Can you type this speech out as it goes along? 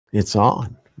It's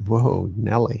on. Whoa,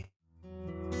 Nelly.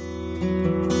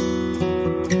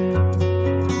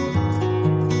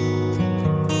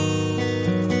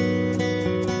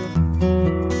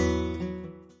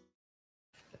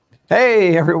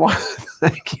 Hey, everyone.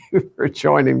 Thank you for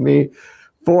joining me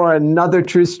for another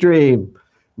True Stream.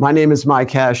 My name is Mike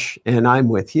Hoesch, and I'm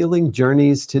with Healing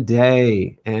Journeys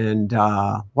today. And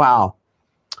wow.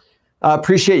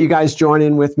 Appreciate you guys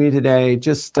joining with me today.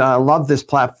 Just love this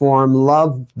platform,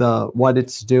 love what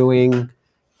it's doing.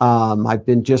 I've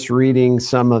been just reading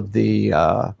some of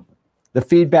the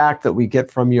feedback that we get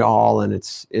from you all, and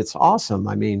it's awesome.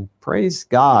 I mean, praise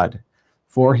God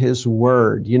for His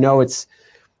word. You know, it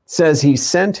says He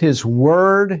sent His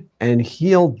word and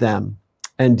healed them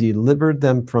and delivered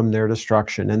them from their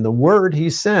destruction. And the word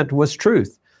He sent was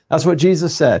truth. That's what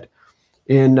Jesus said.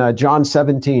 In John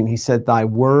 17, He said, "Thy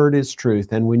word is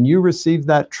truth." And when you receive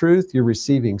that truth, you're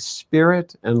receiving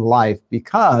spirit and life,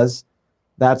 because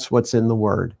that's what's in the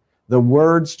word. The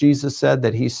words Jesus said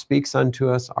that He speaks unto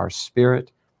us are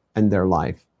spirit and their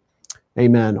life.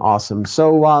 Amen. Awesome.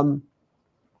 So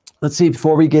let's see,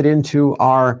 before we get into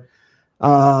our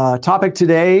topic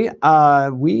today,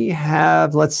 we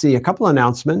have, let's see, a couple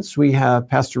announcements. We have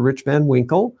Pastor Rich Van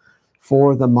Winkle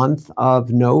for the month of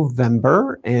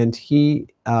November. And he,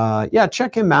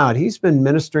 check him out. He's been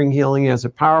ministering healing. He has a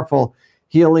powerful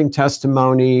healing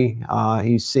testimony.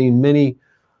 He's seen many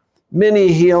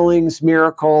healings,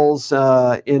 miracles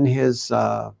in his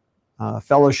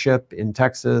fellowship in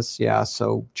Texas. Yeah,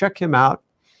 so check him out.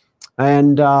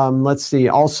 And let's see,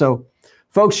 also,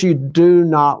 folks, you do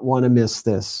not want to miss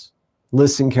this.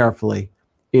 Listen carefully.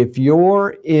 If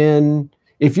you're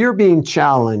being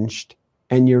challenged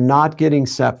and you're not getting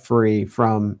set free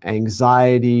from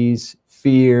anxieties,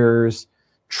 fears,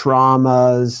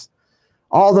 traumas,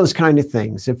 all those kind of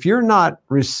things, if you're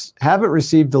haven't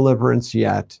received deliverance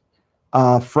yet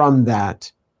from that,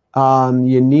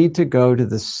 you need to go to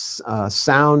the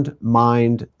Sound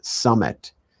Mind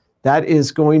Summit. That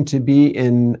is going to be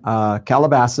in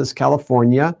Calabasas,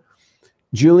 California.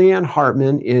 Julieann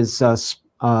Hartman is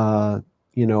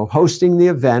hosting the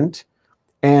event.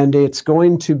 And it's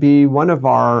going to be one of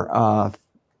our,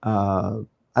 I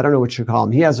don't know what you call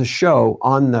him. He has a show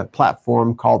on the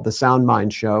platform called the Sound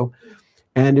Mind Show.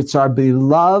 And it's our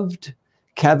beloved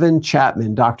Kevin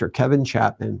Chapman, Dr. Kevin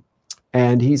Chapman.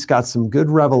 And he's got some good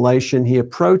revelation. He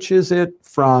approaches it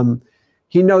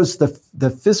he knows the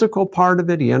physical part of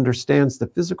it. He understands the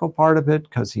physical part of it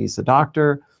because he's a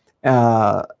doctor.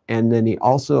 And then he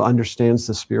also understands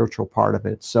the spiritual part of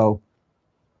it. So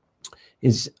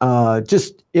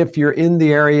just if you're in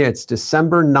the area, it's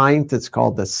December 9th. It's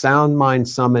called the Sound Mind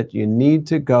Summit. You need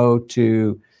to go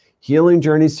to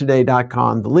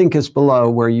healingjourneystoday.com. The link is below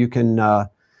where you can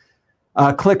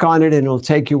click on it and it'll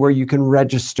take you where you can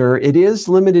register. It is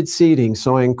limited seating,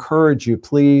 so I encourage you,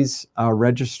 please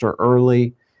register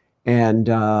early and,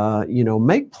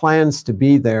 make plans to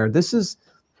be there. This is,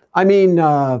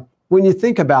 when you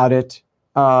think about it,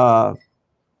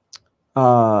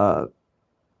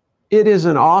 it is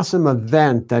an awesome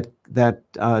event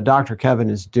that Dr. Kevin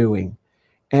is doing.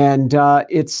 And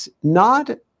it's not,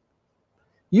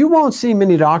 you won't see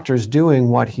many doctors doing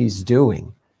what he's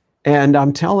doing. And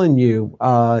I'm telling you,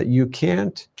 you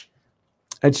can't,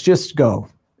 it's just go.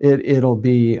 It'll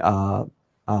be a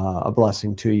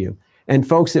blessing to you. And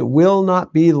folks, it will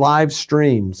not be live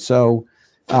streamed. So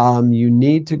you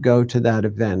need to go to that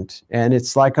event. And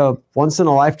it's like a once in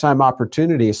a lifetime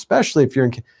opportunity, especially if you're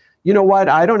in, you know what?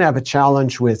 I don't have a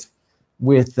challenge with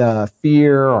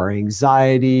fear or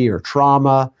anxiety or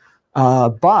trauma.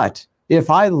 But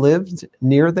if I lived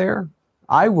near there,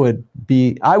 I would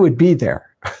be there.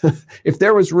 If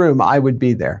there was room, I would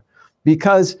be there,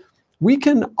 because we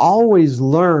can always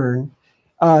learn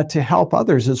to help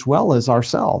others as well as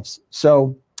ourselves.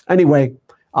 So anyway,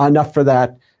 enough for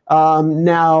that.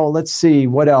 Now let's see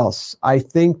what else. I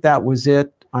think that was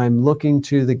it. I'm looking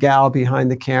to the gal behind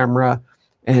the camera.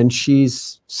 And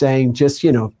she's saying, just,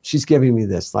 she's giving me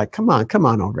this, like, come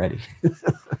on already.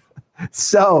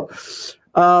 So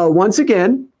once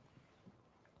again,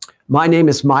 my name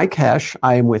is Mike Hoesch.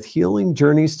 I am with Healing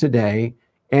Journeys Today.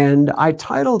 And I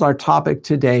titled our topic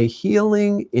today,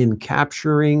 Healing in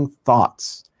Capturing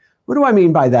Thoughts. What do I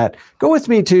mean by that? Go with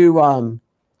me to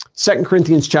 2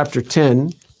 Corinthians chapter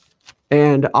 10.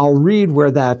 And I'll read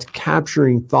where that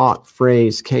capturing thought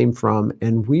phrase came from,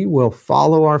 and we will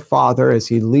follow our Father as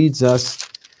He leads us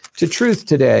to truth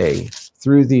today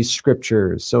through these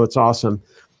scriptures. So it's awesome.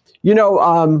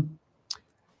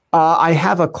 I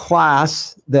have a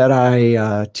class that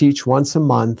I teach once a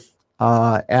month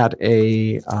at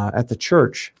the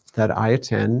church that I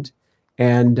attend,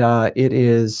 And it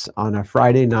is on a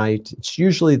Friday night. It's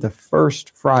usually the first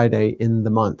Friday in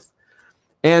the month.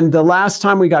 And the last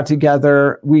time we got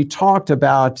together, we talked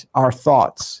about our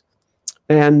thoughts.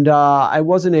 And I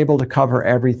wasn't able to cover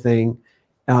everything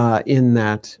in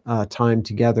that time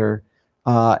together.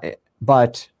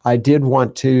 But I did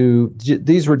want to,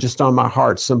 these were just on my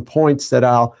heart, some points that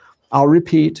I'll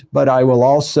repeat, but I will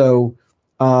also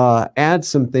add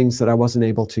some things that I wasn't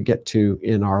able to get to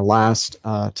in our last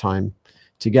time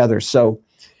together. So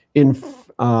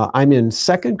I'm in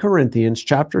 2 Corinthians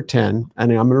chapter 10,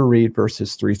 and I'm going to read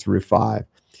verses 3 through 5.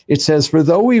 It says, "For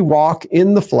though we walk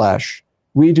in the flesh,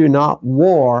 we do not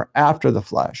war after the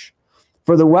flesh.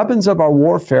 For the weapons of our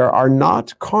warfare are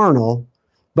not carnal,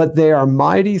 but they are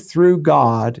mighty through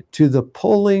God to the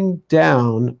pulling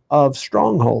down of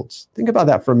strongholds." Think about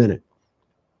that for a minute.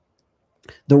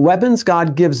 The weapons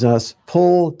God gives us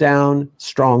pull down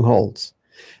strongholds.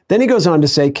 Then he goes on to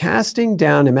say, "Casting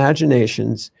down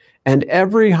imaginations and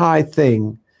every high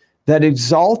thing that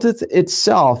exalteth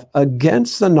itself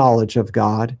against the knowledge of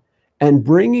God, and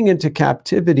bringing into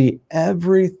captivity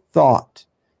every thought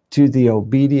to the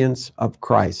obedience of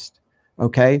Christ."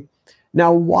 Okay?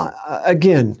 Now,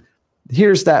 again,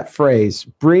 here's that phrase,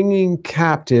 bringing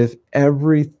captive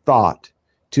every thought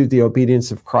to the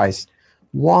obedience of Christ.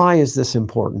 Why is this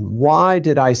important? Why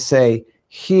did I say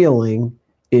healing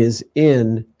is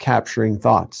in capturing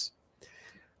thoughts?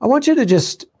 I want you to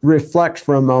just reflect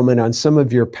for a moment on some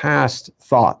of your past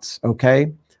thoughts, okay?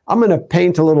 I'm going to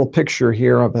paint a little picture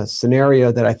here of a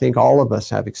scenario that I think all of us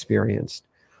have experienced.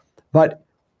 But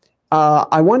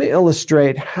I want to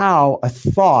illustrate how a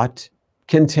thought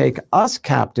can take us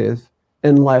captive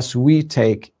unless we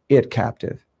take it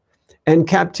captive. And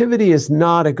captivity is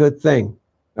not a good thing,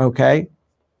 okay?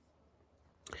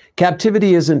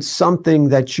 Captivity isn't something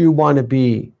that you want to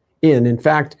be in. In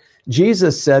fact,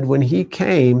 Jesus said when he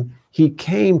came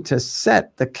to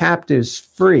set the captives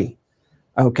free,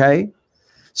 okay?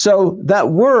 So that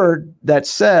word that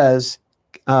says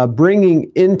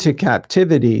bringing into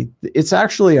captivity, it's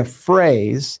actually a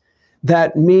phrase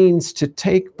that means to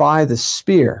take by the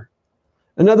spear.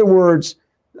 In other words,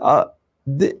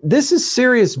 this is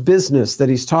serious business that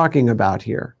he's talking about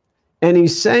here. And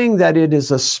he's saying that it is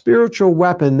a spiritual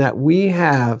weapon that we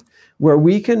have where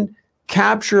we can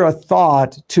capture a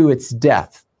thought to its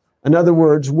death. In other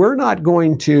words, we're not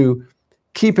going to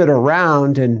keep it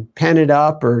around and pen it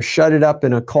up or shut it up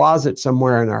in a closet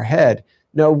somewhere in our head.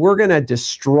 No, we're going to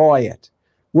destroy it.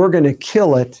 We're going to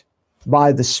kill it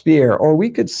by the spear, or we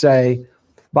could say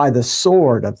by the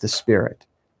sword of the Spirit.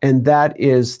 And that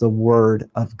is the word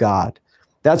of God.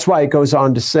 That's why it goes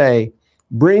on to say,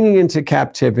 bringing into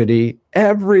captivity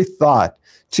every thought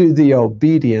to the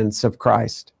obedience of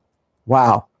Christ.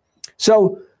 Wow.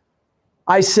 So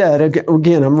I said,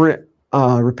 again, I'm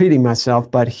repeating myself,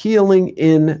 but healing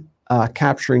in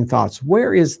capturing thoughts.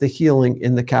 Where is the healing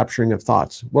in the capturing of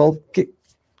thoughts? Well,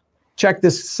 check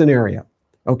this scenario,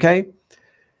 okay?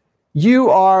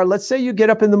 Let's say you get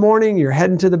up in the morning, you're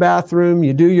heading to the bathroom,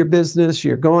 you do your business,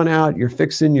 you're going out, you're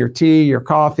fixing your tea, your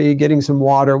coffee, getting some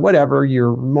water, whatever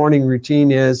your morning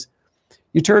routine is.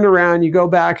 You turn around, you go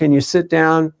back and you sit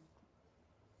down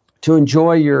to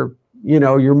enjoy your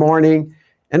morning.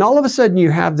 And all of a sudden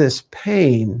you have this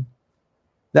pain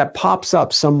that pops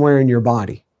up somewhere in your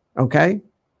body, okay?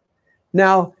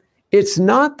 Now, it's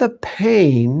not the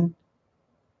pain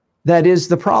that is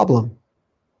the problem.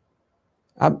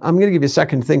 I'm going to give you a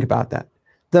second to think about that.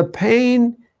 The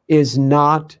pain is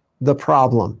not the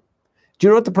problem. Do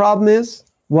you know what the problem is?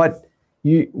 What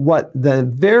the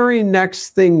very next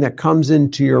thing that comes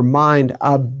into your mind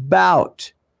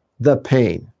about the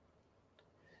pain.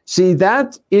 See,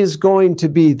 that is going to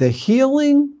be the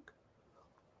healing,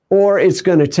 or it's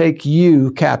going to take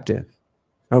you captive,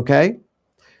 okay?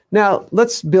 Now,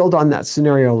 let's build on that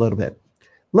scenario a little bit.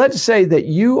 Let's say that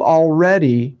you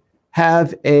already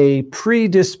have a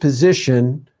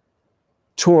predisposition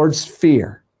towards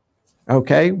fear,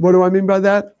 okay? What do I mean by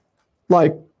that?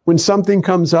 Like when something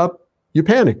comes up, you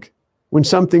panic. When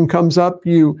something comes up,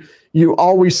 you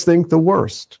always think the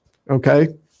worst, okay?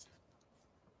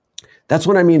 That's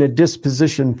what I mean, a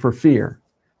disposition for fear,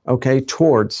 okay,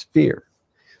 towards fear.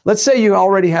 Let's say you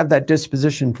already have that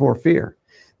disposition for fear.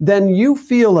 Then you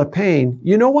feel a pain.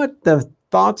 You know what the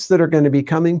thoughts that are going to be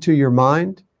coming to your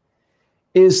mind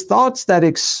is thoughts that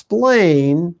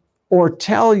explain or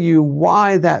tell you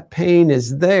why that pain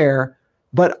is there,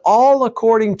 but all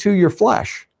according to your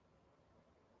flesh.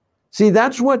 See,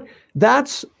 that's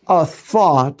a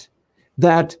thought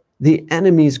that the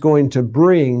enemy is going to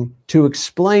bring to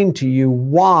explain to you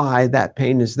why that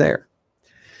pain is there.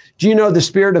 Do you know the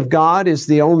Spirit of God is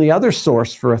the only other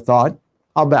source for a thought?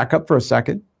 I'll back up for a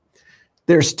second.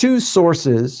 There's two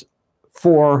sources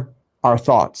for our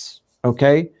thoughts,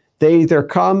 okay? They either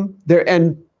come,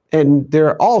 and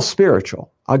they're all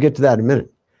spiritual. I'll get to that in a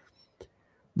minute.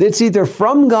 It's either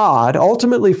from God,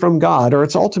 ultimately from God, or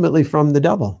it's ultimately from the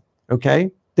devil, okay?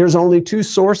 There's only two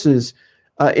sources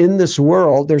in this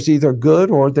world. There's either good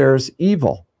or there's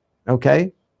evil,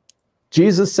 okay?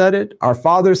 Jesus said it, our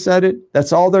Father said it,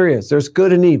 that's all there is. There's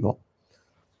good and evil.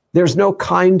 There's no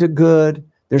kind of good,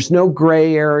 there's no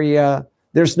gray area,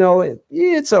 there's no,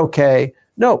 it's okay.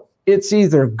 No, it's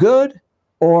either good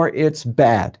or it's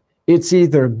bad. It's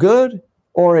either good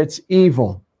or it's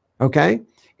evil, okay?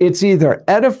 It's either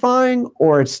edifying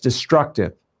or it's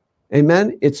destructive.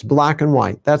 Amen? It's black and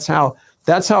white. That's how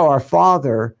our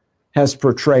Father has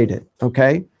portrayed it,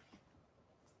 okay?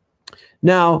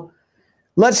 Now,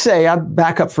 let's say, I'll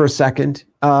back up for a second.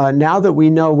 Now that we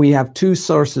know we have two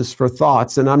sources for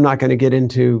thoughts, and I'm not going to get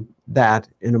into that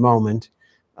in a moment.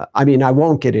 I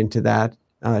won't get into that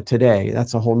today.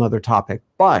 That's a whole nother topic.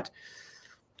 But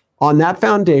on that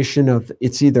foundation of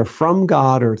it's either from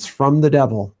God or it's from the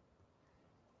devil,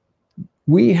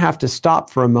 we have to stop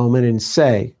for a moment and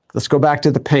say, let's go back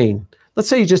to the pain. Let's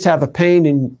say you just have a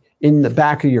pain in the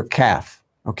back of your calf,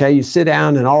 okay? You sit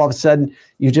down and all of a sudden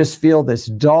you just feel this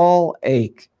dull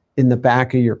ache in the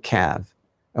back of your calf,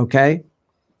 okay?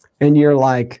 And you're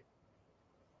like,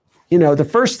 the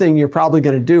first thing you're probably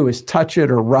going to do is touch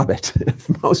it or rub it.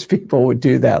 Most people would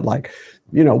do that, like,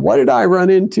 what did I run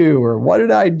into, or what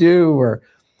did I do?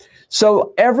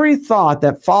 So every thought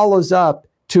that follows up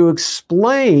to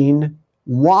explain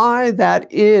why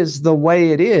that is the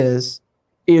way it is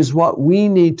what we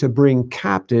need to bring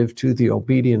captive to the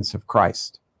obedience of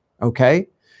Christ, okay?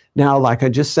 Now, like I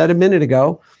just said a minute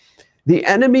ago, the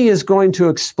enemy is going to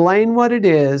explain what it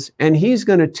is, and he's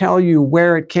going to tell you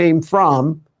where it came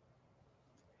from,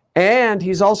 and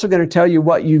he's also going to tell you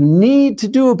what you need to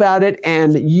do about it,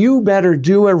 and you better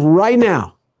do it right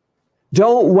now.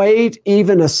 Don't wait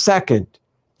even a second.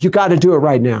 You got to do it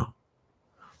right now.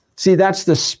 See, that's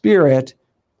the spirit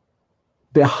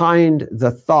behind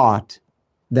the thought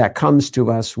that comes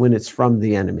to us when it's from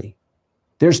the enemy.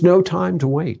 There's no time to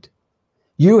wait.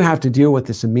 You have to deal with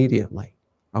this immediately,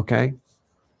 okay?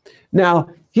 Now,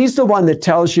 he's the one that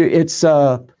tells you it's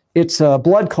a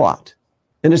blood clot,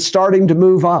 and it's starting to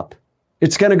move up.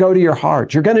 It's going to go to your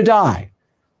heart. You're going to die,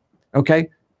 okay?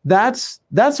 That's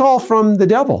all from the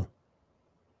devil,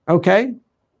 okay?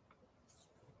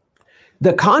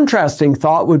 The contrasting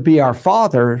thought would be our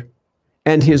Father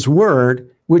and his word,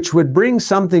 which would bring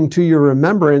something to your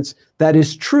remembrance that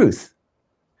is truth.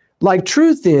 Like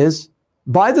truth is,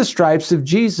 by the stripes of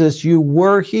Jesus, you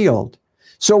were healed.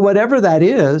 So whatever that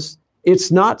is,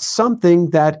 it's not something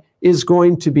that is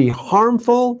going to be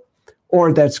harmful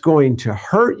or that's going to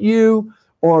hurt you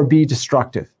or be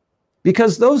destructive,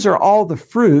 because those are all the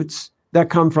fruits that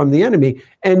come from the enemy,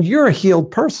 and you're a healed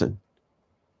person.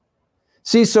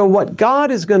 See, so what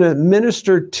God is going to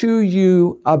minister to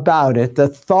you about it, the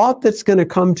thought that's going to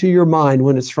come to your mind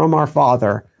when it's from our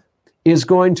Father, is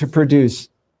going to produce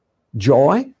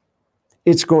joy.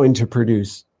 It's going to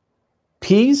produce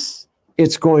peace.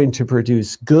 It's going to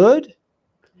produce good.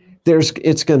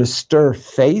 It's going to stir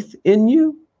faith in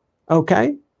you,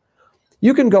 okay?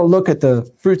 You can go look at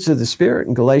the fruits of the Spirit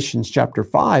in Galatians chapter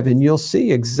 5, and you'll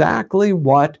see exactly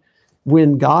what,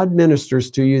 when God ministers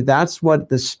to you, that's what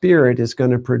the Spirit is going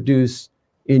to produce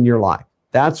in your life.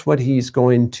 That's what that's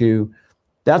going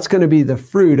to be the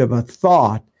fruit of a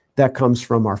thought that comes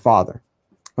from our Father,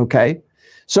 okay?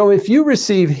 So if you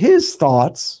receive his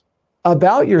thoughts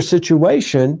about your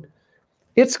situation,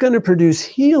 it's going to produce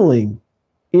healing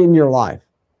in your life.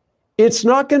 It's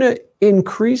not going to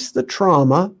increase the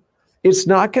trauma. It's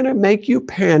not going to make you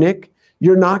panic.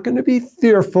 You're not going to be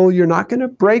fearful. You're not going to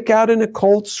break out in a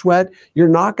cold sweat. You're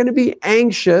not going to be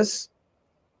anxious.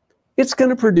 It's going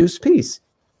to produce peace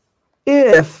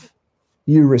if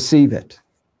you receive it,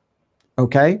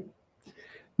 okay?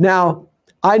 Now,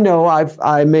 I know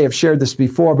I may have shared this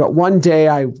before, but one day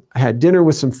I had dinner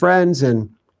with some friends, and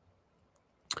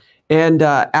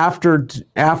after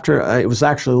it was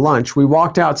actually lunch, we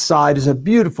walked outside. It was a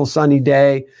beautiful sunny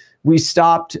day. We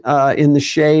stopped in the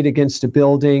shade against a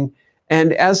building,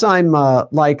 and as I'm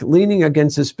like leaning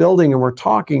against this building and we're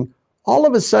talking, all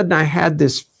of a sudden I had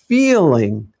this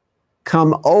feeling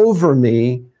come over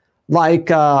me,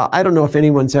 like I don't know if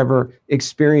anyone's ever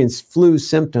experienced flu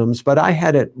symptoms, but I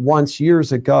had it once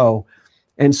years ago,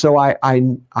 and so I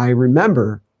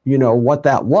remember, what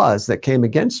that was that came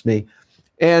against me.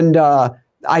 And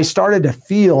I started to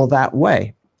feel that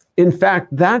way. In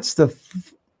fact,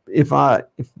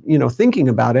 thinking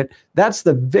about it, that's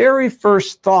the very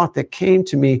first thought that came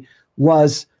to me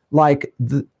was like,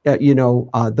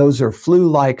 those are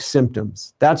flu-like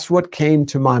symptoms. That's what came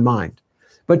to my mind.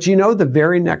 But the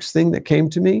very next thing that came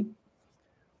to me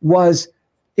was,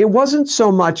 it wasn't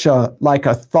so much like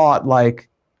a thought, like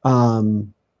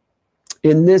in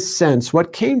this sense.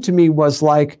 What came to me was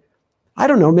like, I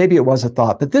don't know, maybe it was a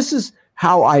thought, but this is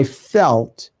how I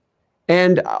felt.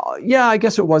 And yeah, I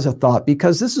guess it was a thought,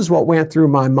 because this is what went through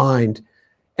my mind,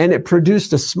 and it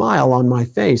produced a smile on my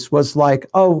face, was like,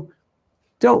 oh,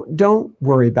 don't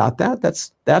worry about that.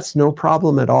 That's no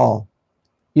problem at all.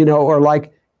 Or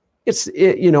like, it's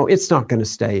not going to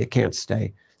stay. It can't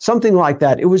stay. Something like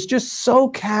that. It was just so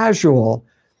casual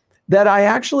that I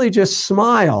actually just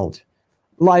smiled.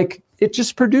 Like, it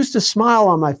just produced a smile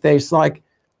on my face. Like,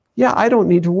 yeah, I don't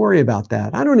need to worry about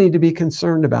that. I don't need to be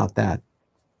concerned about that.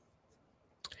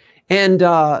 And,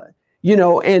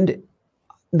 and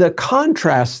the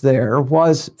contrast there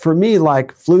was, for me,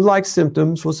 like, flu-like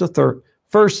symptoms was the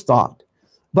first thought.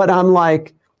 But I'm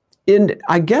like,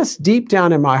 I guess deep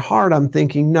down in my heart, I'm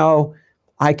thinking, no,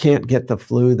 I can't get the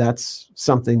flu. That's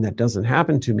something that doesn't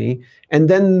happen to me. And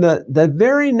then the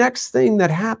very next thing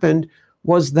that happened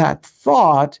was that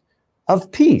thought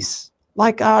of peace.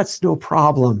 Like, it's no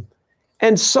problem.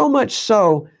 And so much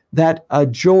so that a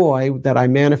joy that I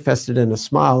manifested in a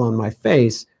smile on my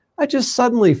face, I just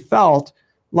suddenly felt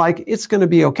like it's going to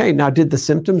be okay. Now, did the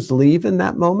symptoms leave in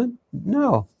that moment?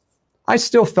 No. I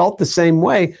still felt the same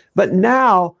way, but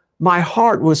now my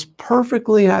heart was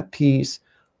perfectly at peace,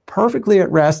 perfectly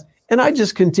at rest, and I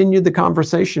just continued the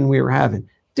conversation we were having.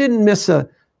 Didn't miss a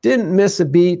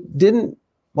beat.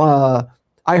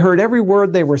 I heard every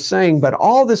word they were saying, but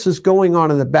all this is going on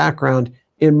in the background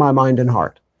in my mind and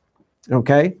heart.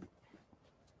 Okay?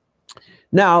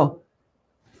 Now,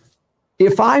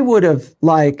 if I would have,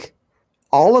 like,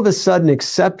 all of a sudden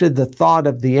accepted the thought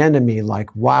of the enemy,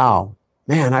 like, wow,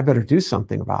 man, I better do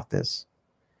something about this,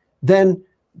 then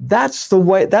that's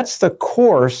the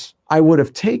course I would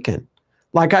have taken.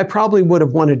 Like, I probably would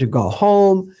have wanted to go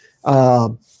home, I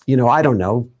don't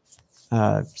know,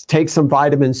 take some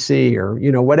vitamin C, or,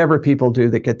 whatever people do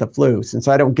that get the flu. Since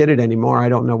I don't get it anymore, I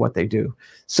don't know what they do.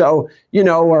 So,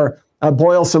 or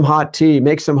boil some hot tea,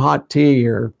 make some hot tea,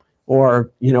 or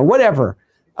whatever.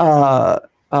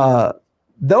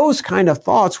 Those kind of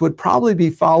thoughts would probably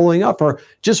be following up, or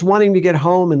just wanting to get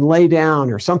home and lay down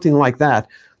or something like that.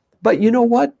 But you know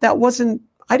what?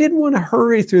 I didn't want to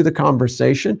hurry through the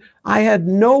conversation. I had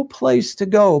no place to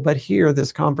go but hear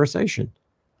this conversation.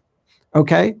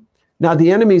 Okay? Now,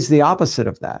 the enemy's the opposite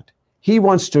of that. He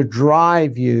wants to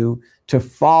drive you to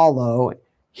follow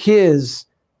his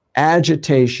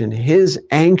agitation, his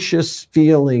anxious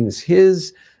feelings,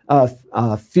 his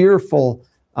fearful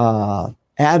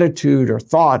attitude or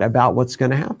thought about what's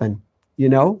going to happen,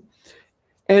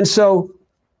 And so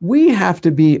we have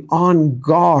to be on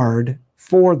guard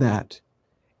for that.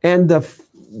 And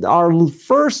our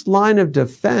first line of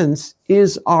defense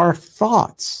is our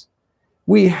thoughts.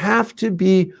 We have to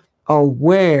be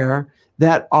aware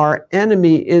that our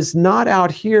enemy is not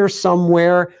out here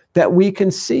somewhere that we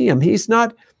can see him. He's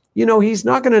not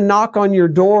going to knock on your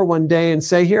door one day and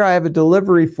say, here, I have a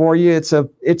delivery for you. It's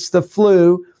the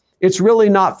flu. It's really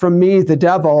not from me, the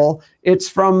devil. It's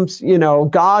from,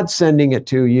 God sending it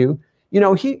to you.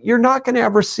 You're not going to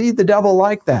ever see the devil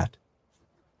like that.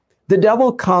 The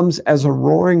devil comes as a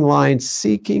roaring lion,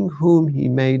 seeking whom he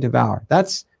may devour.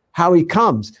 That's how he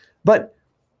comes. But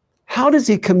how does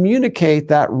he communicate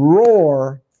that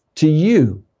roar to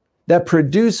you that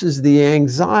produces the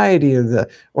anxiety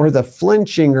or the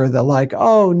flinching or the like,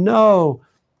 oh no?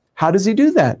 How does he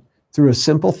do that? Through a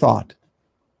simple thought.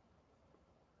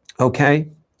 Okay?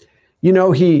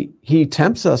 He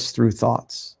tempts us through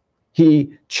thoughts.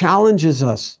 He challenges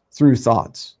us through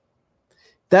thoughts.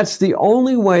 That's the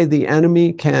only way the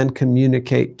enemy can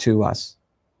communicate to us,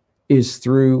 is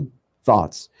through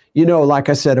thoughts. Like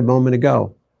I said a moment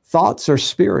ago, thoughts are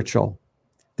spiritual.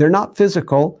 They're not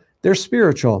physical, they're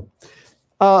spiritual.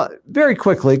 Very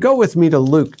quickly, go with me to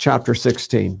Luke chapter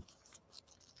 16.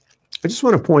 I just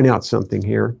want to point out something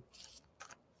here.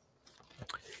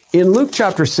 In Luke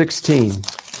chapter 16,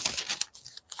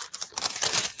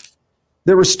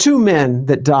 there was two men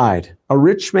that died, a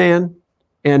rich man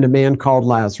and a man called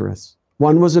Lazarus.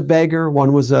 One was a beggar,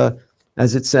 one was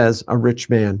as it says, a rich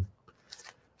man.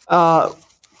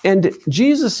 And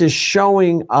Jesus is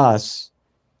showing us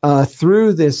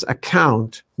through this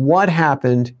account what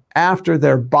happened after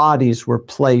their bodies were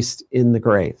placed in the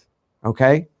grave,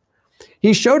 okay?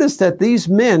 He showed us that these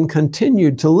men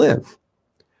continued to live.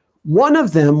 One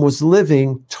of them was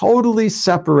living totally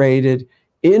separated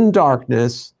in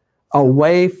darkness,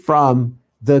 away from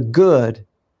the good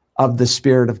of the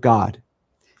Spirit of God.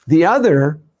 The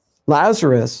other,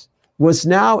 Lazarus, was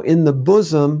now in the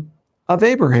bosom of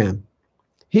Abraham.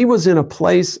 He was in a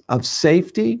place of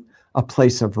safety, a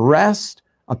place of rest,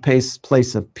 a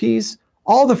place of peace,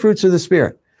 all the fruits of the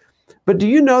Spirit. But do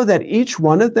you know that each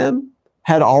one of them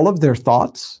had all of their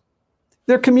thoughts?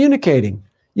 They're communicating.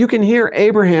 You can hear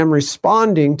Abraham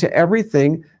responding to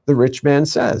everything the rich man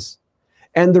says,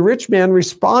 and the rich man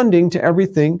responding to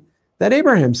everything that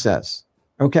Abraham says,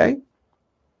 okay?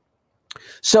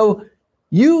 So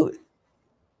you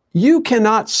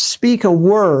cannot speak a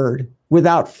word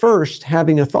without first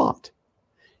having a thought,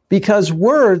 because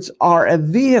words are a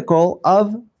vehicle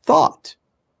of thought.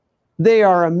 They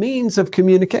are a means of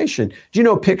communication. Do you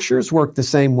know pictures work the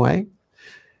same way?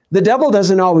 The devil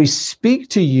doesn't always speak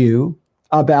to you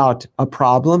about a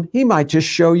problem. He might just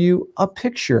show you a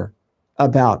picture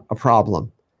about a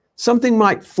problem. Something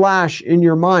might flash in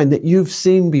your mind that you've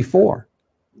seen before.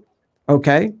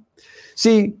 Okay?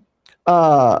 See,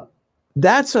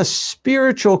 that's a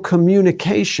spiritual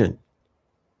communication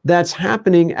that's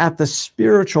happening at the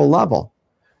spiritual level.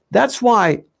 That's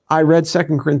why I read 2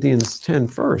 Corinthians 10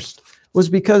 first, was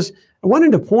because I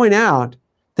wanted to point out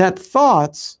that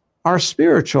thoughts are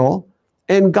spiritual,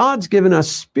 and God's given us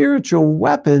spiritual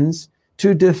weapons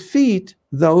to defeat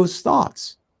those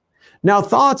thoughts. Now,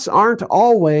 thoughts aren't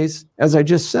always, as I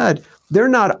just said, they're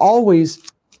not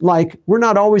always like, we're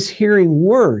not always hearing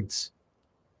words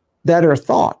that are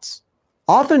thoughts.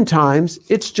 Oftentimes,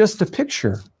 it's just a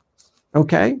picture,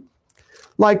 okay?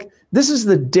 Like, this is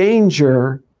the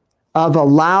danger of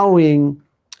allowing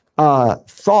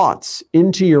thoughts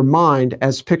into your mind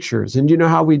as pictures. And do you know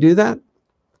how we do that?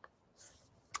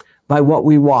 By what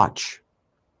we watch.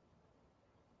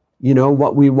 You know,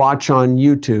 what we watch on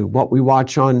YouTube, what we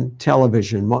watch on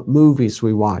television, what movies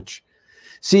we watch.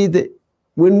 See, that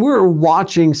when we're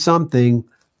watching something,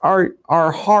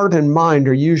 our heart and mind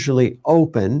are usually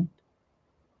open,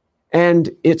 and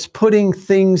it's putting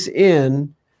things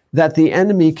in that the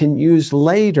enemy can use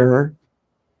later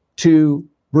to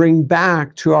bring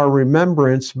back to our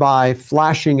remembrance by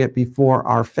flashing it before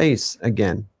our face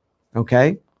again,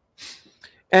 okay?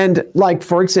 And like,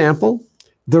 for example,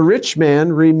 the rich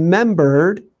man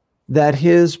remembered that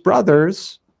his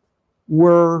brothers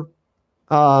were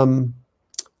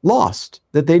lost,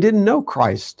 that they didn't know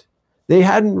Christ. They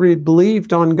hadn't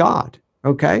believed on God,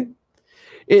 okay?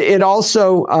 It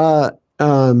also,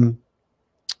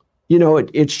 you know,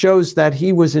 it shows that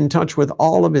he was in touch with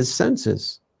all of his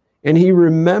senses, and he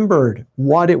remembered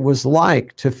what it was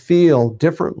like to feel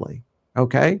differently,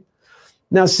 okay?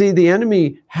 Now, see, the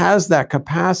enemy has that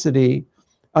capacity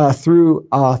through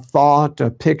a thought, a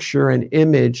picture, an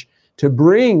image, to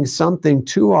bring something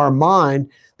to our mind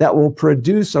that will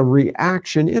produce a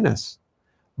reaction in us.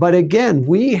 But again,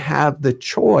 we have the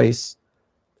choice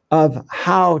of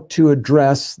how to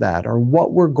address that, or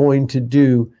what we're going to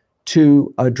do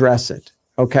to address it,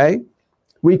 okay?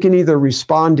 We can either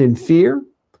respond in fear,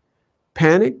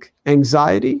 panic,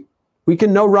 anxiety. We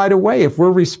can know right away if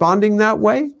we're responding that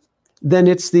way, then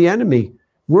it's the enemy.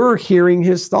 We're hearing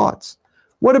his thoughts.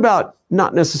 What about,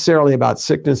 not necessarily about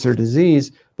sickness or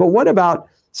disease, but what about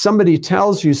somebody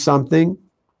tells you something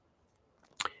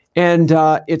and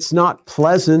it's not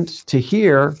pleasant to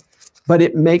hear, but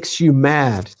it makes you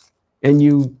mad, and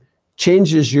you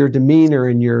changes your demeanor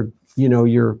and your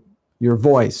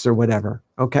voice or whatever,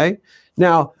 okay?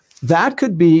 Now, that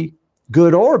could be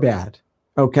good or bad,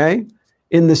 okay?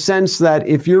 In the sense that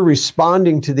if you're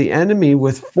responding to the enemy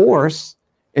with force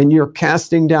and you're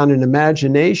casting down in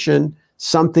imagination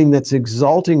something that's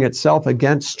exalting itself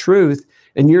against truth,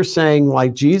 and you're saying,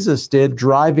 like Jesus did,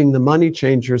 driving the money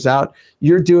changers out,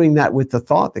 you're doing that with the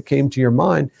thought that came to your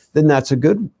mind, then that's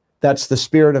the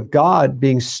Spirit of God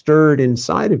being stirred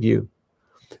inside of you.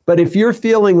 But if you're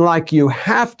feeling like you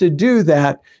have to do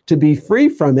that to be free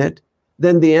from it,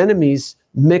 then the enemy's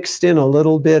mixed in a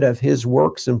little bit of his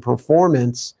works and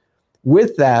performance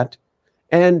with that,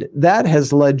 and that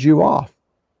has led you off.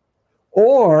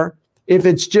 Or if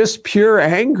it's just pure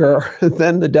anger,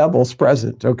 then the devil's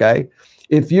present, okay?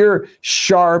 If you're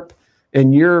sharp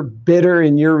and you're bitter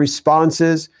in your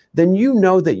responses, then you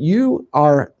know that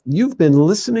you've been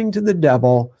listening to the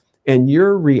devil, and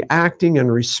you're reacting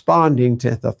and responding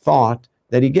to the thought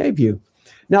that he gave you.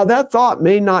 Now, that thought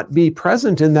may not be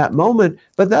present in that moment,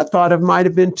 but that thought might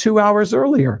have been 2 hours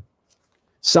earlier.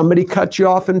 Somebody cut you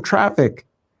off in traffic,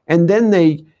 and then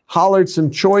they hollered some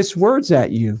choice words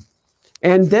at you.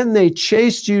 And then they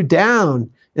chased you down,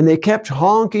 and they kept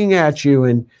honking at you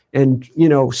and and, you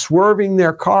know, swerving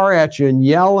their car at you and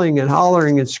yelling and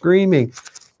hollering and screaming.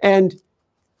 And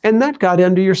that got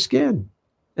under your skin.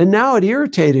 And now it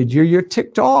irritated you. You're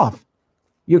ticked off.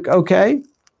 You okay?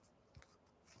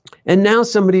 And now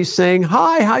somebody's saying,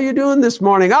 hi, how you doing this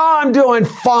morning? Oh, I'm doing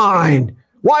fine.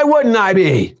 Why wouldn't I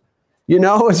be? You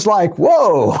know, it's like,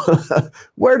 whoa,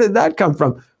 where did that come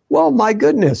from? Well, my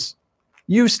goodness,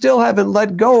 you still haven't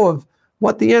let go of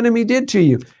what the enemy did to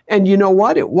you. And you know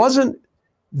what?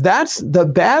 That's the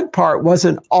bad part,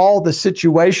 wasn't all the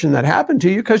situation that happened to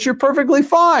you, because you're perfectly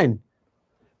fine.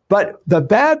 But the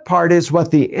bad part is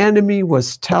what the enemy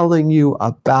was telling you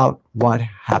about what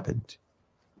happened.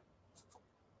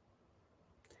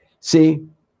 See,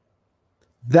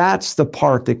 that's the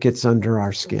part that gets under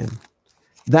our skin.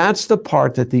 That's the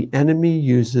part that the enemy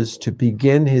uses to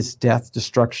begin his death,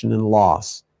 destruction, and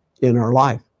loss in our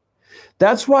life.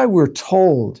 That's why we're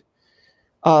told,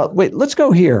 wait, let's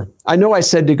go here. I know I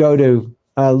said to go to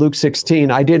Luke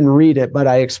 16. I didn't read it, but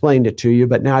I explained it to you,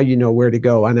 but now you know where to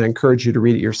go, and I encourage you to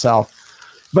read it yourself.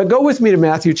 But go with me to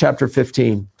Matthew chapter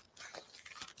 15.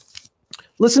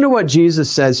 Listen to what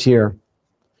Jesus says here.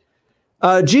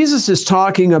 Jesus is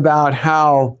talking about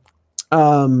how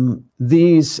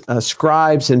these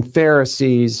scribes and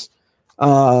Pharisees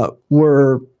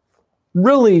were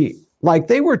really, like,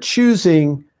 they were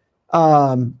choosing,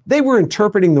 they were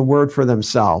interpreting the word for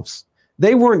themselves.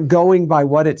 They weren't going by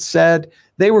what it said.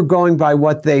 They were going by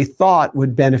what they thought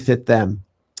would benefit them.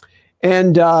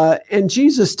 And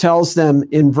Jesus tells them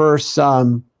in verse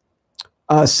 7,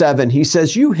 he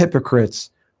says, you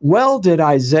hypocrites, well did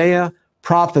Isaiah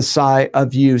prophesy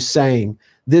of you, saying,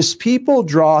 this people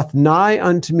draweth nigh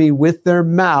unto me with their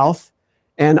mouth,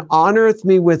 and honoreth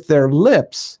me with their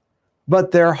lips,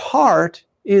 but their heart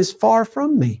is far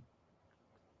from me.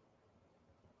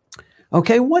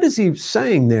 Okay, what is he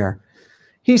saying there?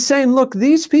 He's saying, look,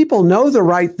 these people know the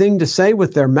right thing to say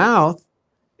with their mouth,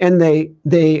 and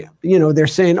they're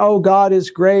saying, oh, God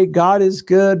is great, God is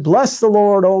good, bless the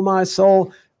Lord, oh my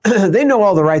soul. They know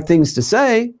all the right things to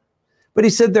say, but he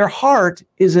said their heart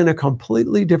is in a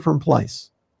completely different place.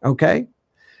 Okay?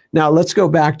 Now let's go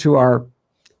back to our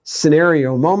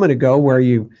scenario a moment ago where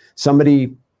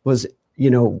somebody was,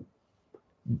 what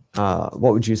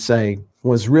would you say,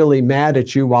 was really mad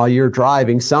at you while you're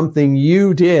driving, something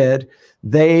you did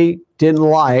they didn't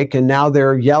like, and now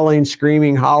they're yelling,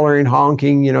 screaming, hollering,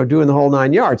 honking, doing the whole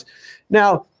 9 yards.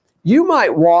 Now, you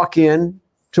might walk in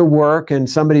to work and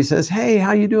somebody says, hey,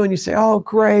 how you doing? You say, oh,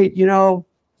 great, and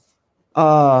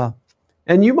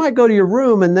you might go to your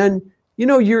room, and then,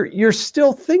 you're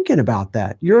still thinking about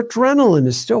that. Your adrenaline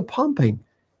is still pumping,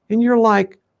 and you're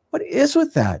like, what is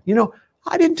with that?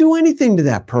 I didn't do anything to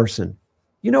that person.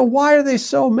 Why are they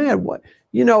so mad? What,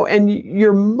 and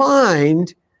your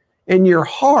mind and your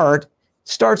heart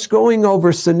starts going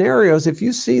over scenarios. If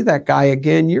you see that guy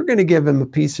again, you're going to give him a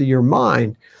piece of your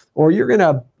mind, or you're going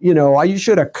to, you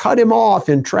should have cut him off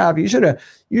in traffic.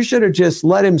 You should have just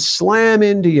let him slam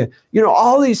into you.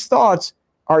 All these thoughts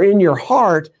are in your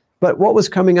heart, but what was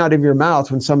coming out of your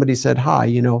mouth when somebody said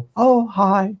hi, oh,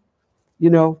 hi,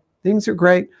 things are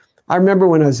great. I remember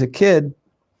when I was a kid,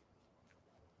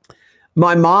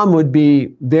 my mom would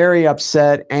be very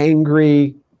upset,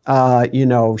 angry.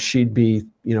 She'd be,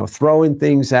 throwing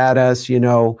things at us,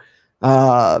 and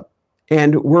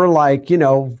we're like,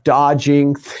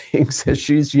 dodging things as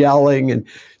she's yelling and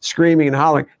screaming and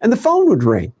hollering. And the phone would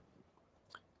ring.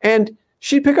 And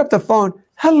she'd pick up the phone.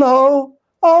 Hello.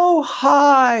 Oh,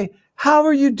 hi. How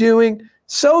are you doing?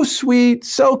 So sweet,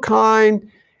 so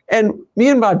kind. And me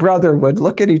and my brother would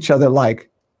look at each other like,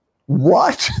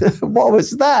 what? What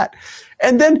was that?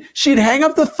 And then she'd hang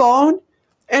up the phone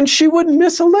and she wouldn't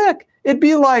miss a lick. It'd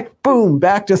be like, boom,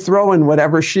 back to throwing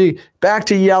whatever back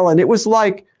to yelling. It was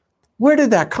like, where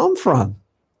did that come from?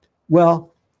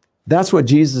 Well, that's what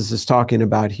Jesus is talking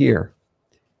about here.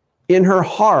 In her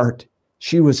heart,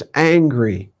 she was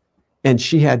angry and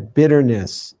she had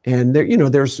bitterness, and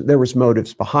there was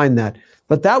motives behind that,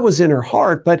 but that was in her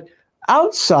heart. But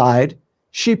outside,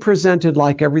 she presented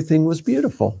like everything was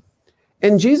beautiful.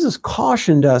 And Jesus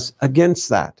cautioned us against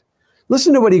that.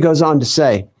 Listen to what he goes on to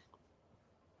say.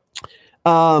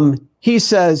 He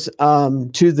says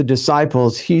to the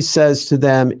disciples, he says to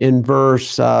them in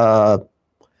verse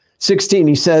 16,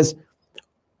 he says,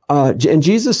 and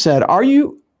Jesus said,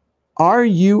 Are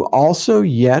you also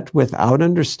yet without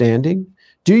understanding?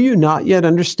 Do you not yet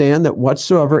understand that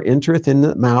whatsoever entereth in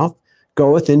the mouth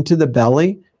goeth into the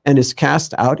belly and is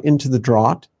cast out into the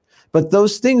draught? But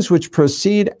those things which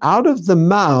proceed out of the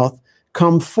mouth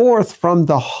come forth from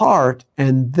the heart,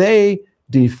 and they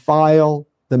defile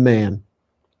the man.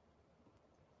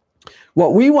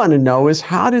 What we want to know is,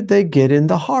 how did they get in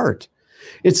the heart?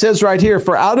 It says right here,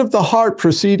 for out of the heart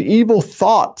proceed evil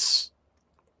thoughts.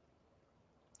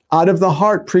 Out of the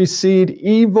heart proceed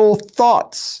evil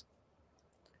thoughts.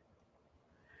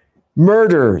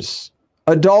 Murders,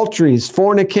 adulteries,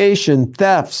 fornication,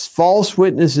 thefts, false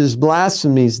witnesses,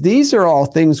 blasphemies. These are all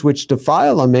things which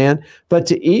defile a man, but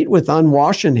to eat with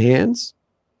unwashen hands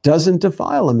doesn't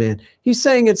defile a man. He's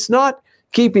saying it's not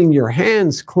keeping your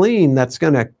hands clean that's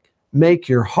going to make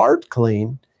your heart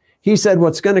clean. He said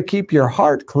what's going to keep your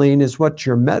heart clean is what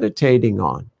you're meditating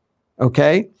on.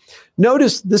 Okay?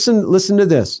 Notice, listen to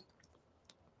this.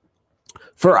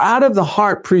 For out of the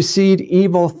heart proceed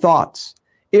evil thoughts.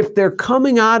 If they're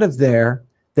coming out of there,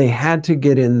 they had to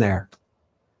get in there.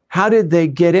 How did they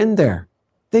get in there?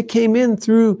 They came in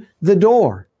through the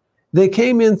door. They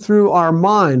came in through our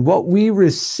mind, what we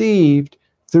received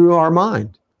through our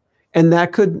mind. And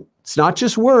that it's not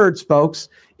just words, folks.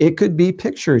 It could be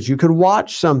pictures. You could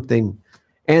watch something,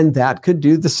 and that could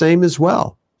do the same as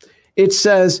well. It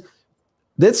says,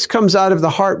 this comes out of the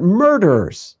heart,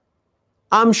 murderers.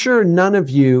 I'm sure none of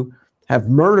you have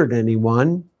murdered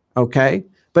anyone, okay?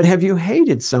 But have you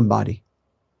hated somebody?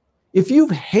 If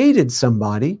you've hated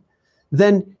somebody,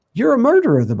 then you're a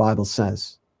murderer, the Bible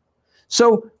says.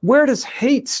 So where does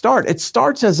hate start? It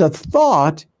starts as a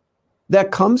thought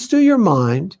that comes to your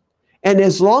mind, and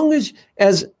as long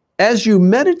as you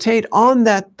meditate on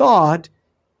that thought,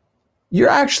 you're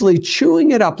actually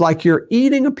chewing it up like you're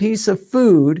eating a piece of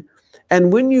food,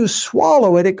 and when you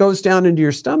swallow it, it goes down into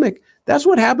your stomach. That's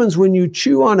what happens when you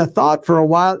chew on a thought for a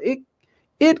while.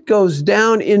 It goes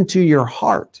down into your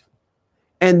heart.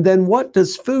 And then what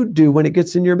does food do when it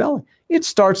gets in your belly? It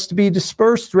starts to be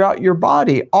dispersed throughout your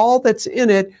body. All that's in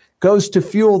it goes to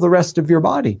fuel the rest of your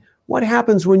body. What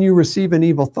happens when you receive an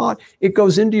evil thought? It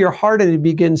goes into your heart and it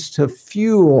begins to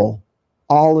fuel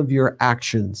all of your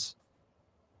actions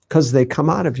because they come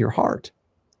out of your heart.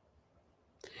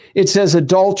 It says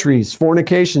adulteries,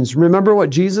 fornications. Remember what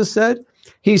Jesus said?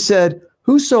 He said,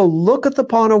 whoso looketh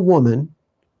upon a woman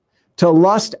to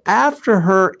lust after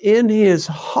her in his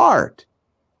heart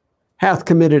hath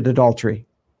committed adultery.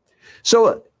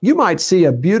 So you might see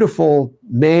a beautiful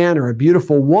man or a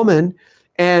beautiful woman,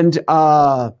 and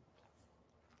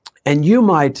you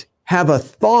might have a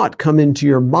thought come into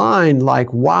your mind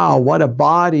like, wow, what a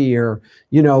body, or,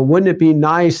 wouldn't it be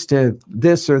nice to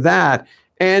this or that?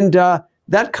 And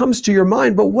that comes to your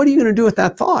mind, but what are you going to do with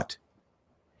that thought?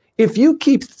 If you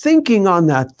keep thinking on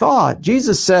that thought,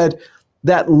 Jesus said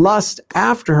that lust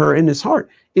after her in his heart.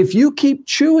 If you keep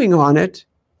chewing on it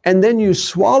and then you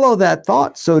swallow that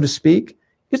thought, so to speak,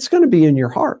 it's going to be in your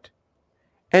heart.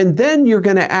 And then you're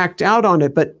going to act out on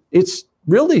it, but it's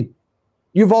really,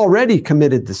 you've already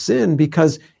committed the sin,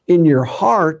 because in your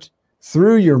heart,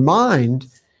 through your mind,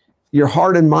 your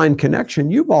heart and mind connection,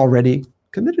 you've already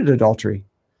committed adultery.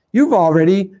 You've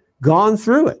already gone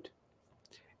through it.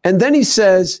 And then he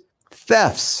says,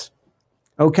 thefts,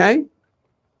 okay?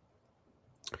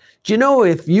 Do you know,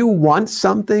 if you want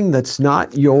something that's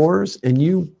not yours and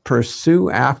you pursue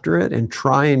after it and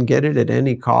try and get it at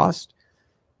any cost,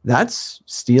 that's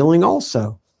stealing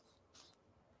also.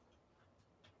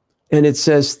 And it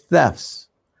says thefts.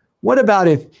 What about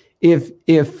if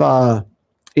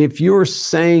you're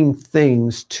saying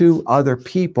things to other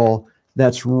people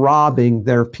that's robbing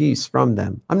their peace from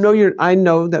them? I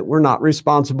know that we're not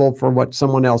responsible for what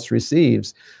someone else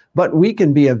receives, but we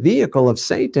can be a vehicle of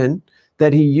Satan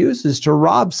that he uses to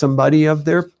rob somebody of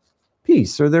their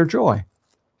peace or their joy.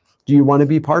 Do you want to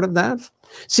be part of that?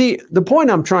 See, the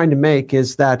point I'm trying to make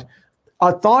is that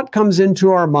a thought comes into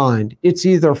our mind. It's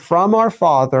either from our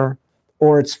Father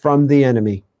or it's from the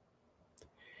enemy.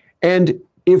 And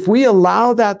if we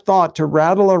allow that thought to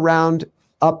rattle around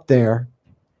up there,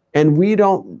 and we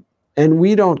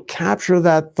don't capture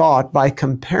that thought by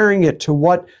comparing it to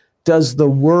what does the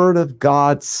Word of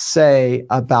God say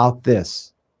about this.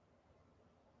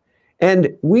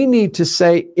 And we need to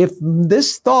say, if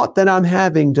this thought that I'm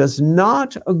having does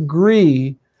not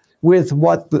agree with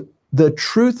what the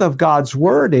truth of God's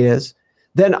Word is,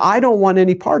 then I don't want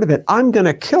any part of it. I'm going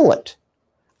to kill it.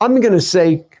 I'm going to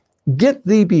say, get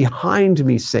thee behind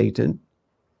me, Satan.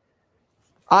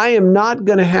 I am not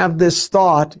going to have this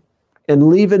thought and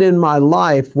leave it in my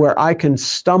life where I can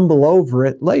stumble over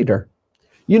it later.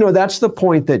 That's the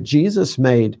point that Jesus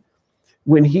made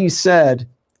when he said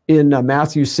in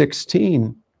Matthew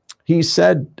 16, he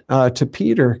said to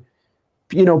Peter,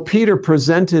 Peter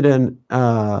presented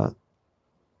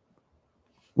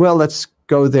let's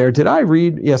go there. Did I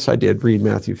read? Yes, I did read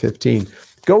Matthew 15.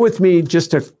 Go with me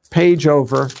just a page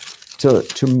over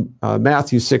to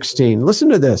Matthew 16. Listen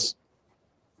to this.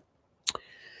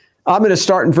 I'm going to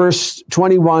start in verse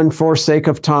 21 for sake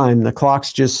of time. The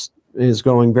clock's just is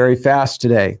going very fast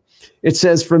today. It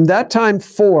says, from that time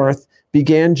forth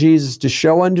began Jesus to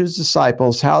show unto his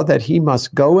disciples how that he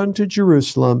must go unto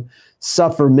Jerusalem,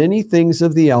 suffer many things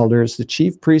of the elders, the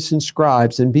chief priests and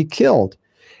scribes, and be killed,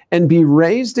 and be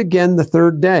raised again the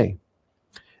third day.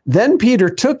 Then Peter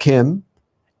took him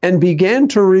and began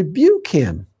to rebuke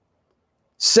him,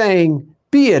 saying,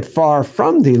 be it far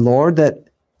from thee, Lord, that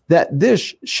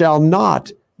this shall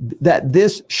not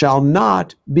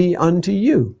be unto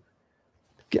you.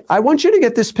 I want you to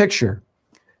get this picture.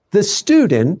 The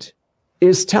student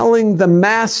is telling the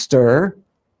master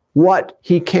what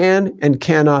he can and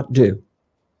cannot do.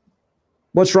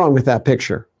 What's wrong with that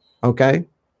picture? Okay?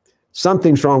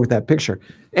 Something's wrong with that picture.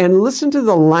 And listen to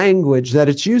the language that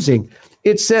it's using.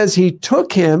 It says he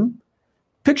took him.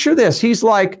 Picture this. He's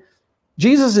like,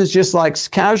 Jesus is just like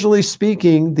casually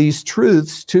speaking these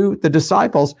truths to the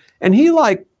disciples. And he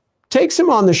like takes him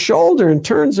on the shoulder and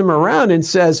turns him around and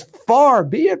says, far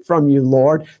be it from you,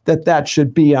 Lord, that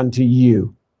should be unto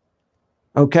you.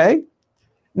 Okay?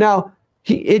 Now,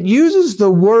 it uses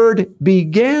the word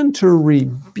began to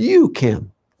rebuke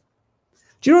him.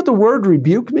 Do you know what the word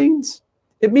rebuke means?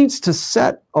 It means to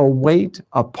set a weight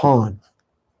upon.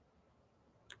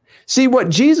 See, what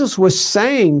Jesus was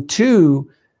saying to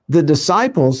the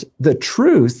disciples, the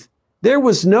truth, there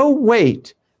was no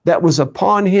weight that was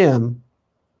upon him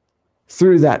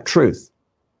through that truth.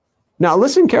 Now,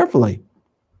 listen carefully.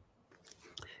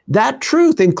 That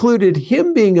truth included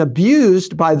him being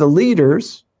abused by the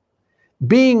leaders,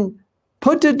 being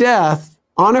put to death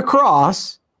on a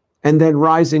cross, and then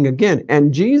rising again.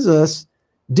 And Jesus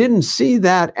didn't see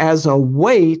that as a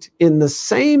weight in the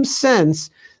same sense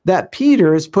that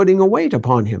Peter is putting a weight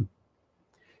upon him.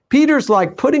 Peter's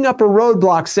like putting up a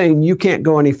roadblock saying, you can't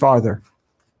go any farther.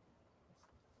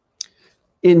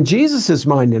 In Jesus's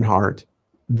mind and heart,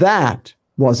 that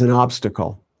was an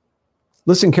obstacle.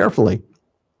 Listen carefully.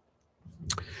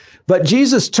 But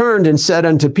Jesus turned and said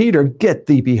unto Peter, get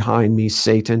thee behind me,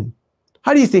 Satan.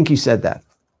 How do you think he said that?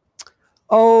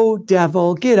 Oh,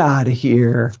 devil, get out of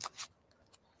here.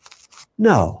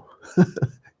 No.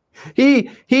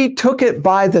 He took it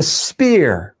by the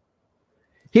spear.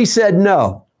 He said,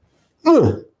 no,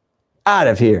 out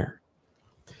of here.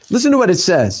 Listen to what it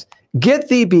says. Get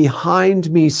thee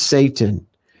behind me, Satan.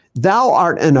 Thou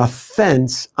art an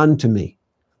offense unto me.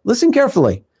 Listen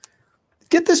carefully.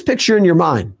 Get this picture in your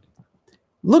mind.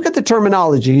 Look at the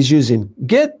terminology he's using.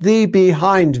 Get thee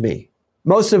behind me.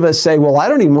 Most of us say, well, I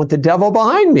don't even want the devil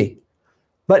behind me.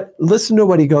 But listen to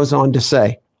what he goes on to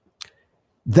say.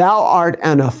 Thou art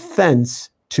an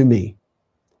offense to me.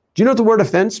 Do you know what the word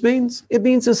offense means? It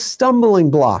means a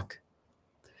stumbling block.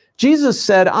 Jesus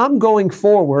said, I'm going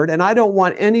forward and I don't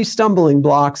want any stumbling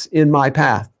blocks in my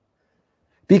path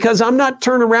because I'm not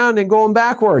turning around and going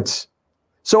backwards.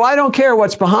 So I don't care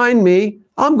what's behind me.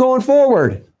 I'm going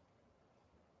forward.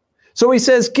 So he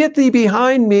says, get thee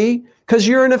behind me because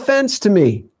you're an offense to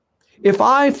me. If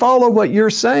I follow what you're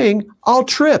saying, I'll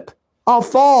trip, I'll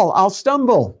fall, I'll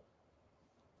stumble.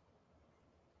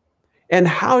 And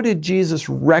how did Jesus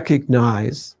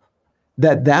recognize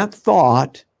that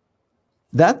thought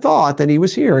that he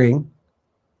was hearing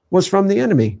was from the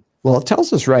enemy? Well, it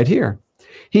tells us right here.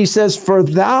 He says, for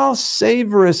thou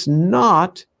savorest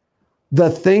not the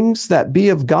things that be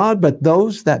of God, but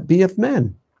those that be of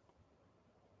men.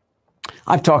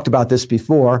 I've talked about this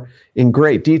before in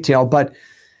great detail, but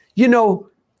you know,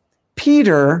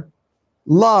 Peter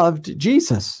loved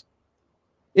Jesus.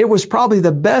 It was probably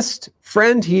the best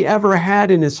friend he ever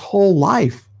had in his whole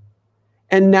life.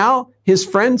 And now his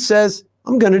friend says,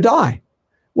 I'm going to die.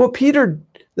 Well, Peter,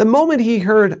 the moment he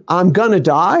heard, I'm going to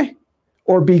die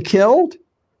or be killed,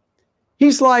 he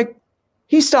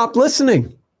stopped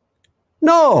listening.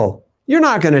 No, you're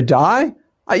not going to die.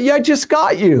 I just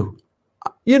got you.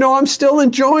 You know, I'm still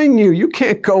enjoying you. You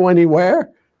can't go anywhere.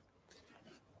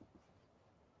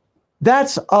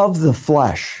 That's of the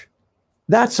flesh.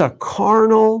 That's a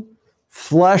carnal,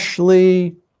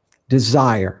 fleshly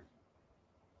desire.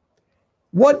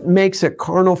 What makes it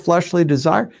carnal, fleshly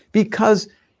desire? Because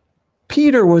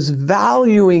Peter was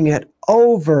valuing it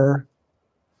over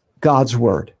God's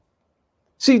word.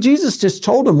 See, Jesus just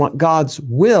told him what God's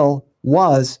will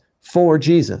was for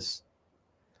Jesus.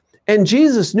 And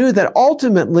Jesus knew that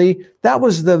ultimately that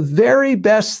was the very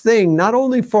best thing, not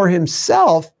only for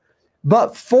himself,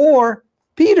 but for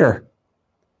Peter.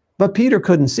 But Peter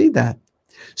couldn't see that.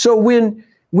 So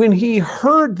when he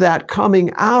heard that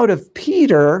coming out of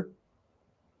Peter,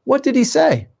 what did he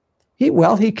say?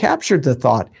 He captured the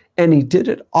thought and he did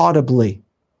it audibly.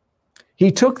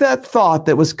 He took that thought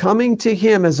that was coming to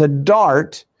him as a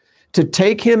dart to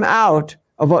take him out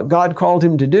of what God called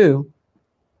him to do,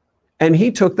 and he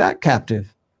took that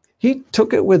captive. He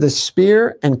took it with a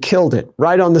spear and killed it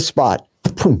right on the spot.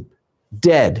 Boom,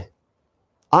 dead.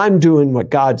 I'm doing what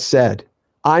God said.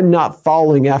 I'm not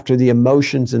following after the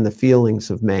emotions and the feelings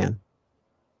of man.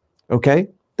 Okay?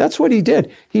 That's what he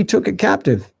did. He took it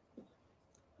captive.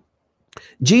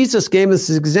 Jesus gave us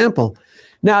this example.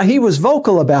 Now, he was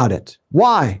vocal about it.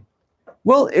 Why?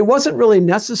 Well, it wasn't really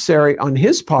necessary on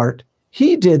his part.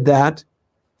 He did that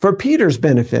for Peter's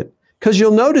benefit. Because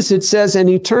you'll notice it says, and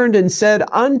he turned and said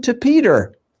unto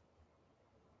Peter.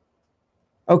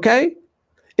 Okay?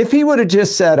 If he would have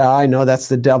just said, I know that's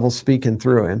the devil speaking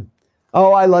through him.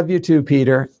 Oh, I love you too,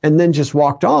 Peter. And then just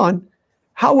walked on.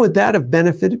 How would that have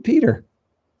benefited Peter?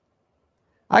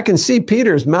 I can see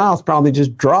Peter's mouth probably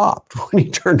just dropped when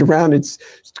he turned around and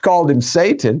called him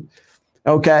Satan.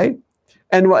 Okay?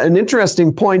 And what an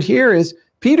interesting point here is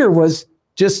Peter was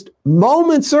just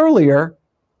moments earlier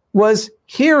was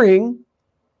hearing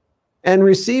and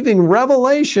receiving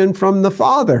revelation from the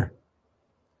Father.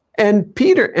 And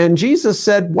Jesus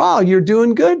said, wow, you're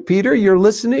doing good, Peter. You're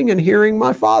listening and hearing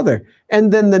my Father.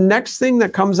 And then the next thing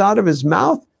that comes out of his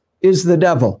mouth is the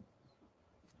devil.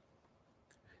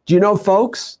 Do you know,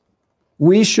 folks,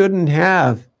 we shouldn't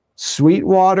have sweet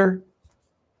water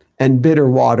and bitter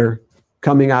water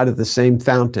coming out of the same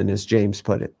fountain, as James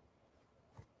put it.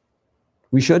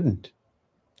 We shouldn't.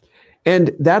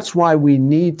 And that's why we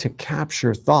need to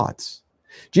capture thoughts.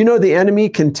 Do you know the enemy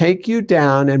can take you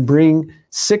down and bring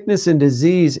sickness and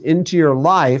disease into your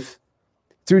life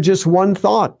through just one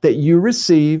thought that you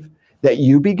receive, that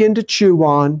you begin to chew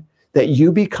on, that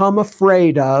you become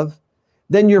afraid of?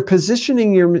 Then you're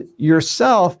positioning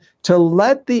yourself to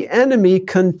let the enemy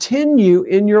continue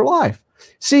in your life.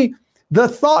 See, the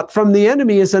thought from the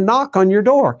enemy is a knock on your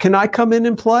door. Can I come in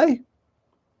and play?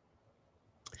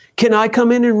 Can I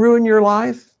come in and ruin your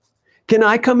life? Can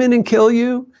I come in and kill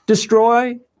you,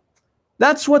 destroy?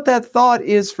 That's what that thought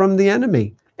is from the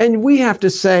enemy. And we have to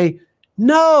say,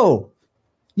 no,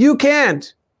 you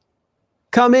can't.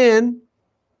 Come in,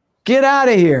 get out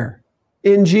of here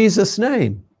in Jesus'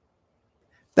 name.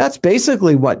 That's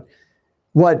basically what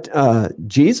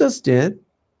Jesus did.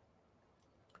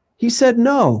 He said,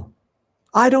 no,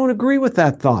 I don't agree with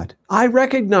that thought. I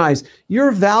recognize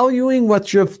you're valuing what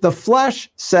the flesh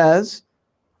says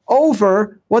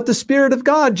over what the Spirit of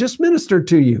God just ministered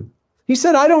to you. He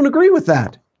said, I don't agree with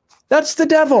that. That's the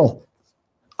devil.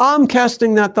 I'm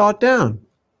casting that thought down.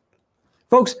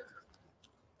 Folks,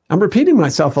 I'm repeating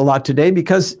myself a lot today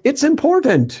because it's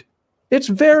important. It's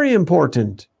very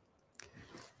important.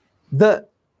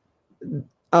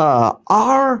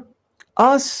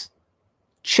 Us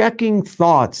checking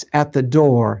thoughts at the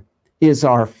door is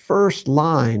our first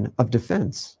line of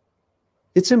defense.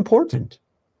 It's important.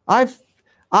 I've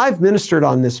ministered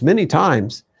on this many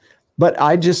times, but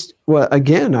I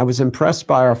was impressed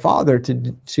by our Father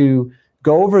to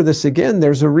go over this again.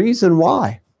 There's a reason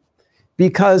why.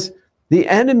 Because the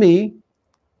enemy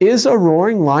is a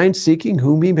roaring lion seeking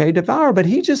whom he may devour, but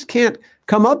he just can't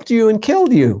come up to you and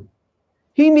kill you.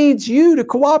 He needs you to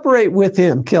cooperate with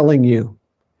him killing you.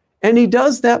 And he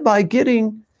does that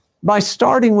by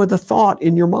starting with a thought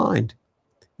in your mind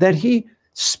that he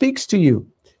speaks to you.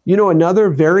 You know, another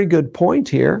very good point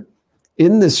here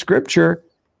in the scripture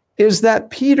is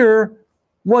that Peter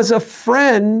was a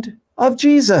friend of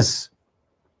Jesus.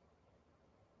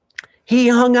 He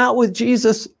hung out with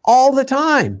Jesus all the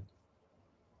time.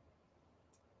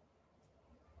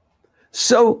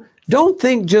 So don't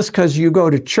think just because you go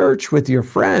to church with your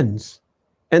friends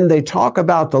and they talk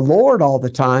about the Lord all the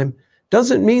time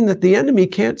doesn't mean that the enemy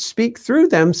can't speak through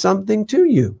them something to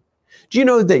you. Do you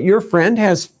know that your friend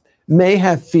may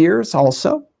have fears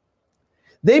also?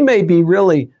 They may be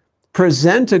really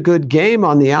present a good game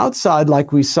on the outside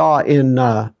like we saw in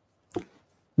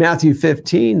Matthew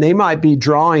 15. They might be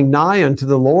drawing nigh unto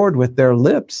the Lord with their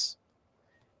lips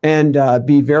and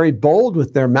be very bold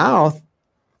with their mouth.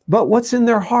 But what's in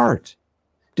their heart?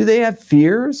 Do they have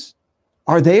fears?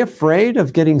 Are they afraid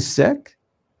of getting sick?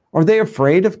 Are they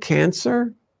afraid of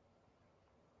cancer?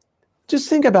 Just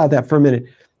think about that for a minute.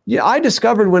 Yeah, I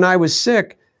discovered when I was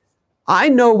sick, I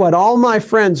know what all my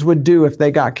friends would do if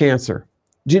they got cancer.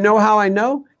 Do you know how I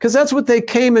know? Because that's what they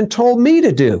came and told me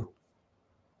to do.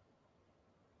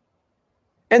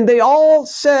 And they all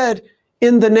said,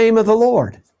 in the name of the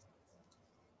Lord.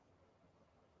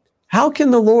 How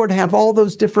can the Lord have all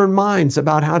those different minds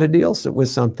about how to deal with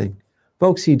something?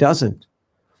 Folks, he doesn't.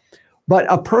 But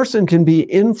a person can be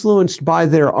influenced by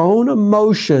their own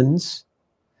emotions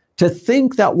to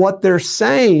think that what they're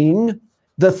saying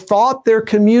the thought they're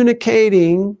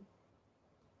communicating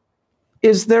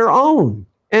is their own,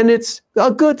 and it's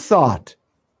a good thought.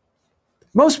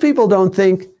 Most people don't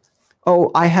think,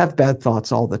 oh, I have bad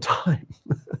thoughts all the time.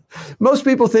 Most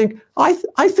people think, I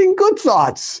think good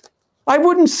thoughts. I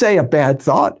wouldn't say a bad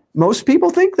thought. Most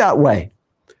people think that way.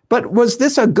 But was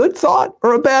this a good thought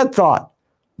or a bad thought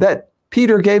that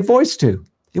Peter gave voice to?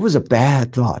 It was a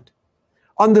bad thought.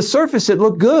 On the surface, it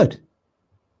looked good,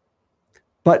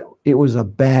 but it was a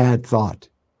bad thought.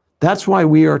 That's why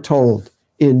we are told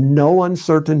in no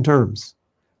uncertain terms,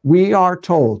 we are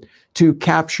told to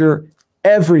capture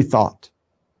every thought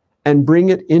and bring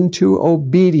it into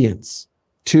obedience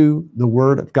to the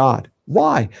Word of God.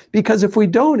 Why? Because if we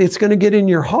don't, it's going to get in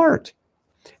your heart.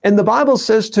 And the Bible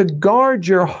says to guard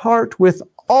your heart with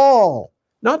all,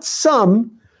 not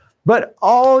some, but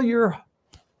all your.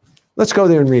 Let's go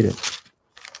there and read it.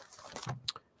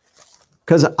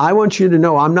 Because I want you to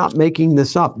know I'm not making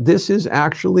this up. This is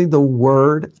actually the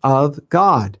Word of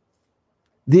God.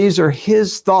 These are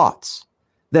His thoughts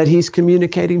that He's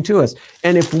communicating to us.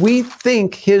 And if we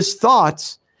think His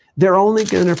thoughts, they're only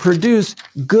going to produce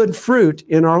good fruit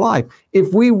in our life.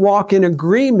 If we walk in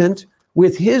agreement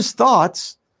with His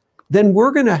thoughts, then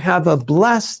we're going to have a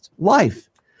blessed life.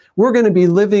 We're going to be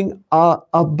living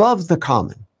above the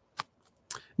common.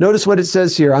 Notice what it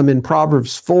says here. I'm in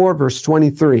Proverbs 4, verse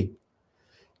 23.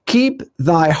 Keep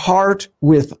thy heart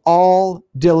with all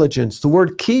diligence. The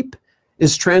word keep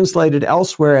is translated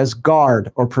elsewhere as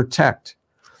guard or protect.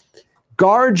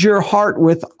 Guard your heart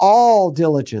with all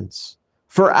diligence,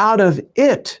 for out of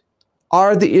it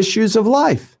are the issues of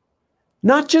life.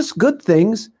 Not just good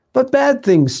things, but bad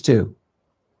things too.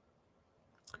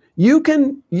 You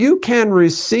can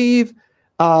receive,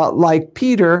 like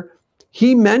Peter,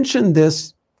 he mentioned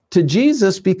this to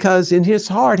Jesus because in his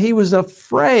heart he was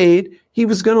afraid he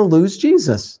was going to lose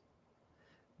Jesus.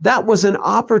 That was an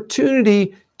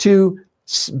opportunity to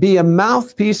be a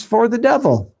mouthpiece for the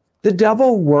devil. The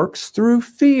devil works through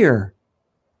fear.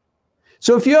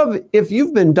 So if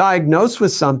you've been diagnosed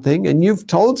with something and you've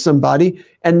told somebody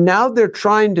and now they're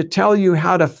trying to tell you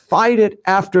how to fight it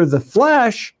after the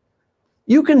flesh,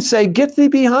 you can say, "Get thee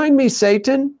behind me,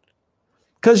 Satan,"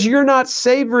 because you're not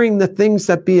savoring the things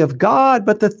that be of God,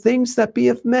 but the things that be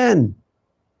of men.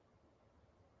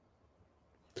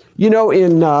 You know,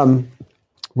 in,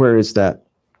 where is that?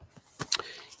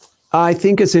 I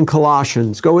think it's in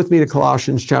Colossians. Go with me to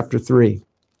Colossians chapter 3.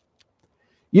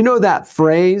 You know that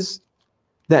phrase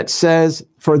that says,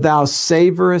 "For thou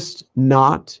savorest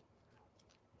not"?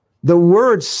 The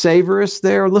word savorest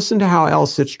there, listen to how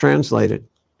else it's translated.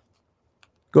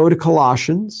 Go to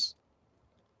Colossians.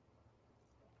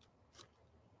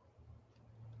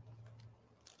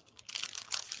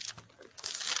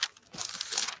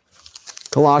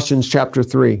 Colossians chapter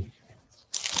 3.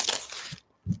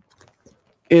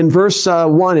 In verse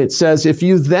 1, it says, "If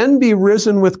you then be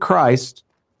risen with Christ,"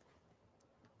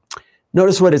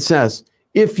 notice what it says.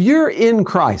 If you're in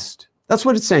Christ, that's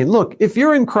what it's saying. Look, if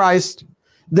you're in Christ,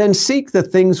 then seek the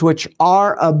things which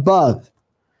are above,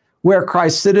 where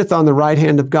Christ sitteth on the right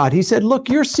hand of God. He said, look,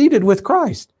 you're seated with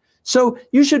Christ. So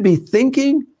you should be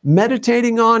thinking,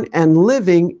 meditating on, and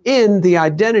living in the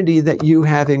identity that you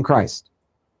have in Christ.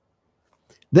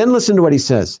 Then listen to what he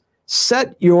says.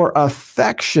 Set your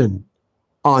affection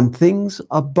on things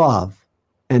above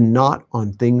and not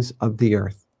on things of the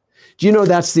earth. Do you know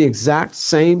that's the exact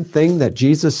same thing that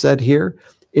Jesus said here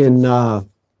in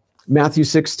Matthew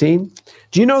 16?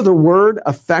 Do you know the word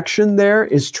affection there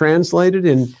is translated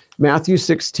in Matthew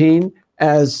 16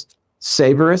 as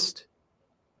savorest?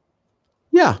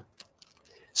 Yeah.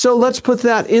 So let's put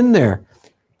that in there.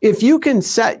 If you can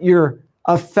set your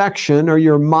affection or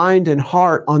your mind and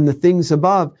heart on the things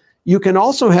above, you can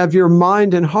also have your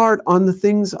mind and heart on the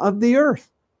things of the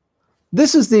earth.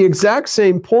 This is the exact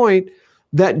same point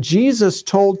that Jesus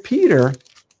told Peter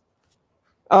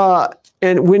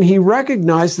and when he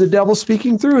recognized the devil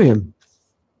speaking through him.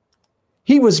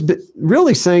 He was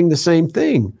really saying the same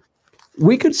thing.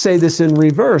 We could say this in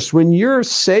reverse. When you're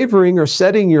savoring or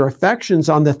setting your affections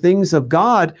on the things of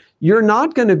God, you're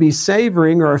not going to be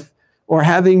savoring or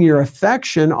having your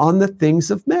affection on the things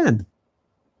of men.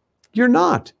 You're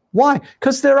not. Why?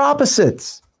 Because they're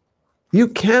opposites. You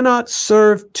cannot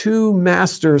serve two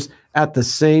masters at the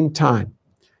same time.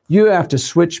 You have to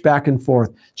switch back and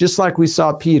forth, just like we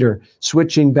saw Peter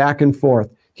switching back and forth.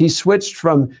 He switched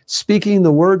from speaking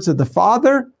the words of the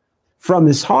Father from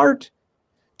his heart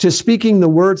to speaking the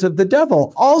words of the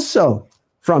devil also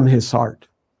from his heart.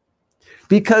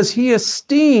 Because he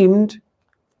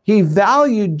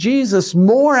valued Jesus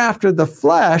more after the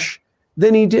flesh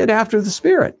than he did after the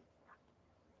Spirit.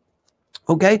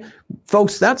 Okay?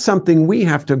 Folks, that's something we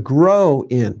have to grow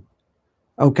in.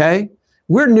 Okay?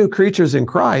 We're new creatures in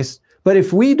Christ, but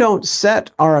if we don't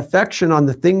set our affection on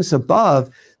the things above,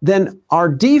 then our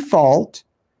default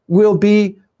will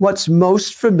be what's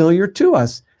most familiar to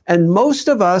us. And most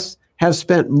of us have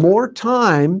spent more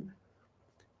time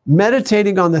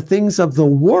meditating on the things of the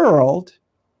world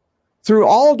through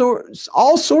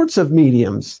all sorts of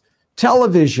mediums,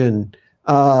 television,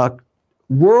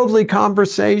 worldly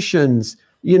conversations,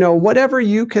 whatever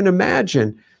you can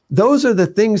imagine. Those are the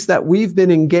things that we've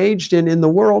been engaged in the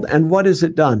world. And what has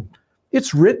it done?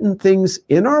 It's written things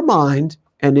in our mind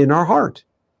and in our heart.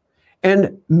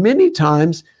 And many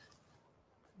times,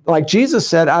 like Jesus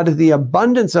said, out of the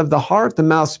abundance of the heart, the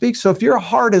mouth speaks. So if your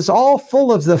heart is all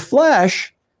full of the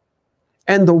flesh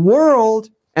and the world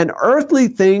and earthly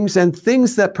things and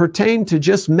things that pertain to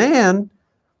just man,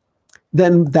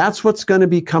 then that's what's going to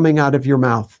be coming out of your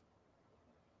mouth.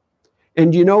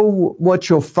 And you know what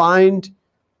you'll find,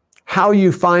 how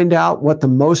you find out what the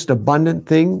most abundant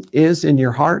thing is in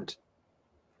your heart?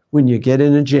 When you get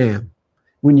in a jam,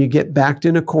 when you get backed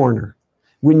in a corner,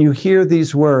 when you hear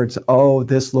these words, oh,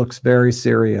 this looks very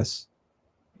serious.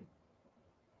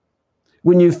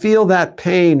 When you feel that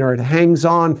pain or it hangs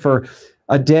on for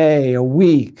a day, a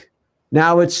week,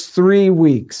 now it's 3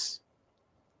 weeks.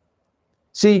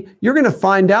 See, you're going to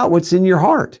find out what's in your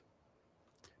heart.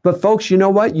 But folks, you know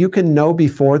what? You can know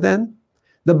before then.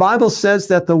 The Bible says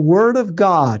that the word of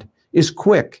God is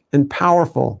quick and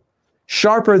powerful,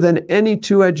 sharper than any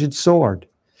two-edged sword,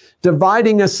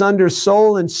 dividing asunder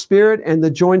soul and spirit and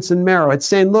the joints and marrow. It's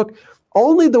saying, look,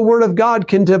 only the word of God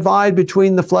can divide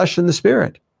between the flesh and the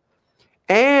spirit.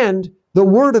 And the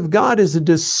word of God is a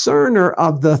discerner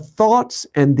of the thoughts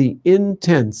and the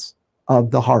intents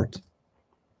of the heart.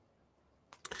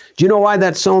 Do you know why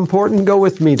that's so important? Go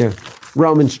with me to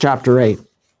Romans chapter 8.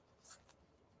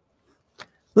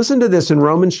 Listen to this in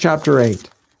Romans chapter 8.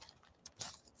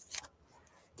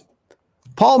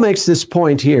 Paul makes this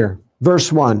point here,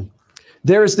 verse 1.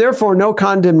 There is therefore no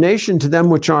condemnation to them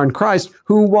which are in Christ,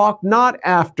 who walk not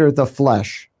after the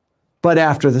flesh, but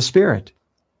after the Spirit.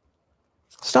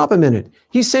 Stop a minute.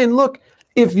 He's saying, look,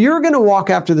 if you're going to walk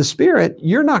after the Spirit,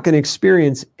 you're not going to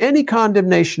experience any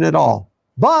condemnation at all.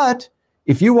 But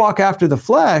if you walk after the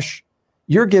flesh,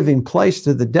 you're giving place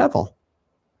to the devil.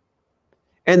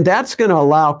 And that's going to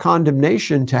allow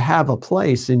condemnation to have a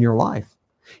place in your life.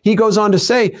 He goes on to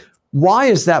say, why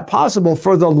is that possible?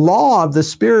 For the law of the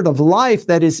Spirit of life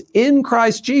that is in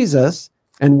Christ Jesus,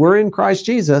 and we're in Christ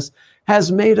Jesus,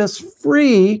 has made us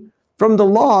free from the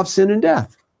law of sin and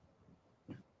death.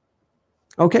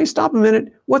 Okay, stop a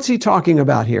minute. What's he talking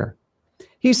about here?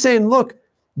 He's saying, look,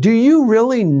 do you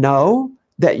really know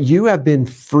that you have been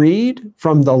freed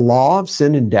from the law of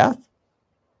sin and death?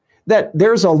 That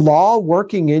there's a law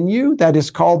working in you that is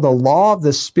called the law of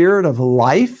the Spirit of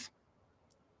life?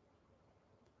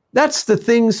 That's the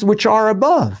things which are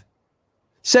above.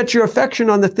 Set your affection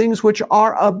on the things which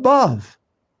are above,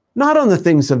 not on the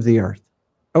things of the earth.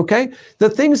 Okay? The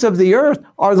things of the earth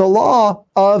are the law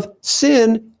of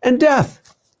sin and death.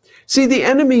 See, the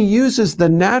enemy uses the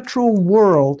natural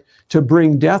world to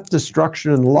bring death,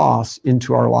 destruction, and loss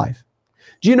into our life.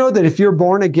 Do you know that if you're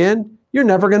born again, you're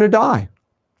never going to die?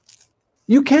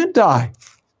 You can't die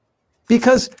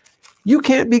because you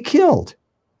can't be killed.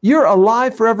 You're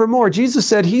alive forevermore. Jesus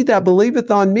said, he that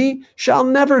believeth on me shall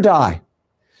never die.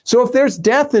 So if there's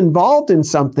death involved in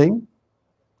something,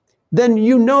 then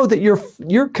you know that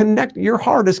your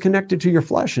heart is connected to your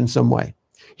flesh in some way.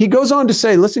 He goes on to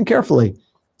say, listen carefully,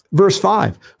 verse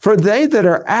 5, for they that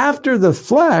are after the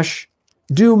flesh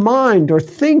do mind or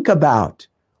think about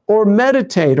or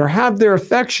meditate or have their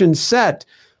affection set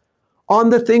on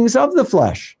the things of the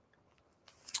flesh.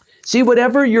 See,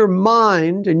 whatever your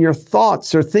mind and your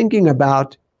thoughts are thinking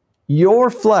about, your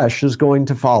flesh is going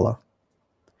to follow.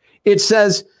 It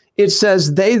says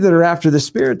they that are after the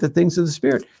Spirit, the things of the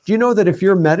Spirit. Do you know that if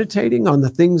you're meditating on the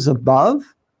things above,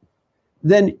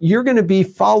 then you're going to be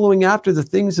following after the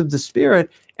things of the Spirit.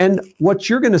 And what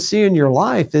you're going to see in your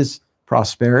life is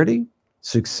prosperity,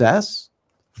 success,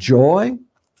 joy,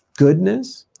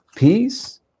 goodness,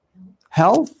 peace,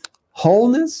 health,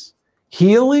 wholeness,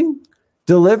 healing,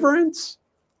 deliverance,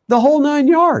 the whole 9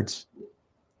 yards.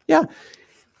 Yeah.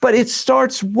 But it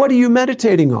starts, what are you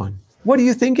meditating on? What are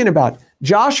you thinking about?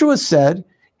 Joshua said,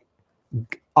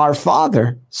 our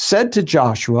Father said to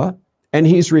Joshua, and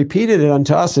he's repeated it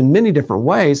unto us in many different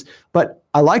ways, but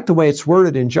I like the way it's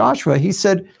worded in Joshua. He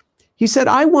said,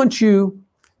 I want you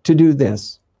to do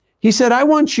this. He said, I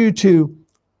want you to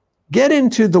get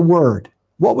into the Word.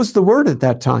 What was the Word at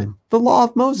that time? The law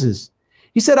of Moses.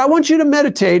 He said, I want you to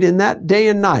meditate in that day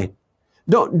and night.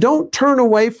 Don't turn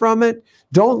away from it.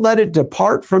 Don't let it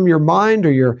depart from your mind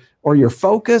or your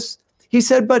focus. He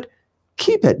said, but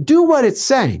keep it. Do what it's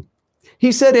saying.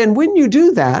 He said, and when you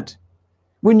do that,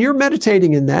 when you're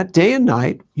meditating in that day and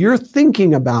night, you're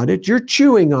thinking about it, you're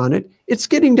chewing on it, it's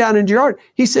getting down into your heart.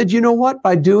 He said, you know what?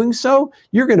 By doing so,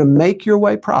 you're going to make your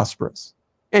way prosperous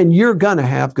and you're going to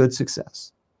have good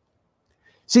success.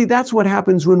 See, that's what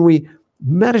happens when we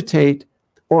meditate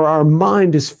or our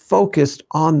mind is focused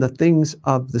on the things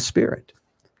of the Spirit.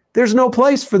 There's no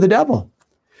place for the devil.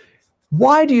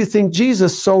 Why do you think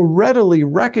Jesus so readily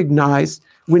recognized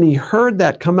when he heard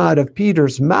that come out of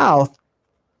Peter's mouth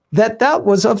that that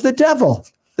was of the devil,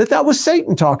 that was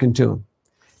Satan talking to him?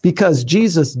 Because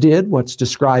Jesus did what's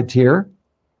described here.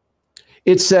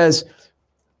 It says,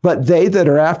 but they that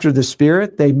are after the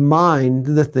Spirit, they mind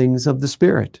the things of the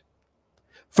Spirit.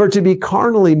 For to be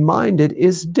carnally minded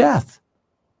is death,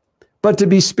 but to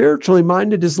be spiritually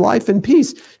minded is life and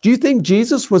peace. Do you think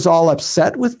Jesus was all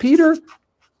upset with Peter?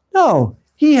 No,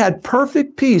 he had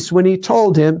perfect peace when he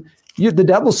told him, the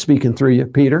devil's speaking through you,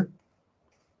 Peter.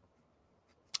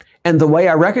 And the way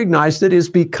I recognized it is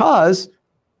because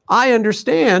I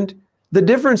understand the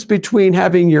difference between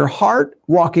having your heart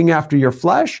walking after your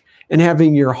flesh and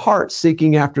having your heart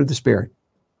seeking after the Spirit.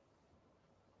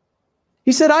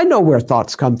 He said, I know where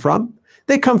thoughts come from.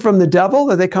 They come from the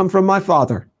devil or they come from my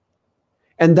Father.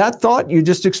 And that thought you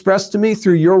just expressed to me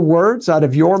through your words out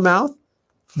of your mouth,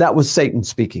 that was Satan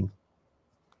speaking.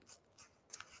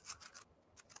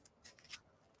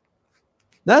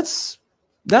 That's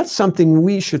something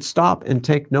we should stop and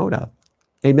take note of.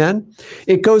 Amen.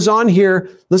 It goes on here.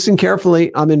 Listen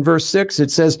carefully. I'm in verse 6.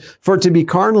 It says, for to be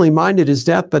carnally minded is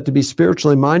death, but to be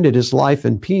spiritually minded is life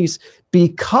and peace.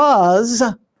 Because,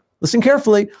 listen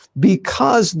carefully,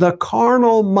 because the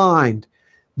carnal mind,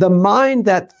 the mind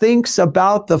that thinks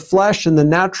about the flesh and the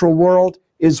natural world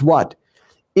is what?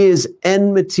 Is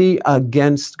enmity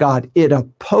against God. It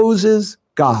opposes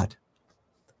God.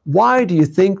 Why do you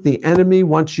think the enemy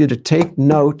wants you to take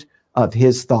note of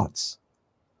his thoughts?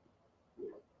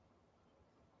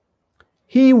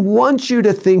 He wants you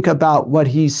to think about what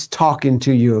he's talking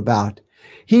to you about.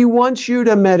 He wants you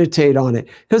to meditate on it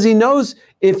because he knows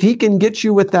if he can get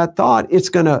you with that thought, it's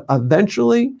going to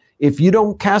eventually, if you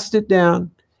don't cast it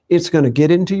down, it's going to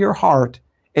get into your heart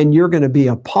and you're going to be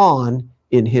a pawn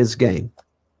in his game.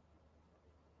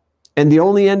 And the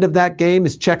only end of that game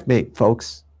is checkmate,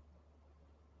 folks.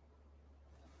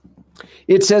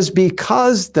 It says,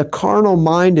 because the carnal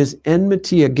mind is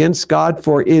enmity against God,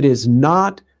 for it is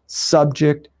not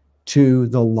subject to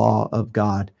the law of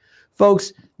God.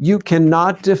 Folks, you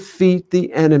cannot defeat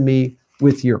the enemy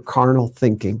with your carnal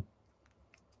thinking.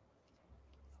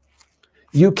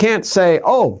 You can't say,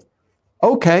 oh,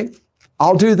 okay,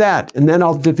 I'll do that, and then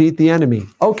I'll defeat the enemy.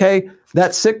 Okay,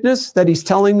 that sickness that he's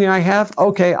telling me I have,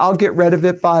 okay, I'll get rid of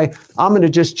it by, I'm going to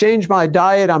just change my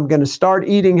diet. I'm going to start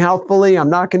eating healthfully. I'm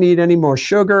not going to eat any more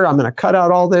sugar. I'm going to cut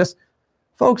out all this.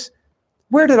 Folks,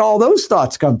 where did all those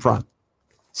thoughts come from?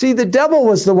 See, the devil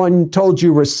was the one who told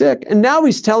you were sick, and now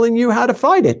he's telling you how to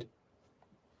fight it.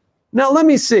 Now, let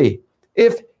me see.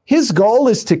 If his goal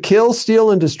is to kill,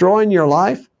 steal, and destroy in your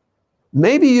life,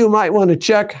 maybe you might want to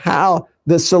check how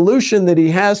the solution that he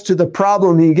has to the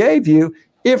problem he gave you,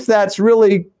 if that's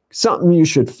really something you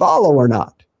should follow or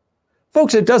not.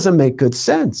 Folks, it doesn't make good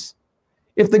sense.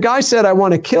 If the guy said, I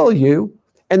want to kill you,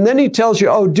 and then he tells you,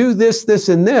 oh, do this, this,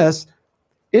 and this,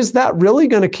 is that really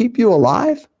going to keep you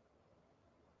alive?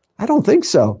 I don't think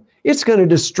so. It's going to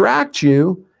distract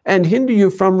you and hinder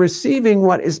you from receiving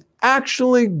what is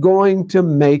actually going to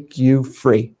make you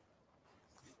free.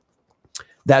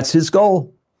 That's his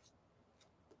goal.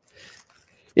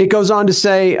 It goes on to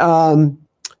say,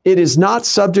 it is not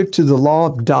subject to the law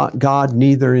of God,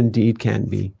 neither indeed can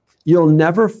be. You'll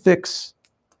never fix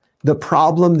the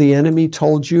problem the enemy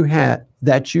told you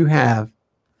that you have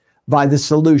by the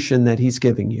solution that he's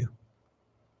giving you.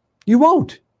 You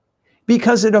won't,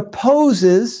 because it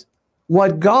opposes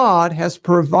what God has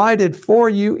provided for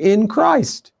you in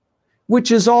Christ,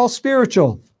 which is all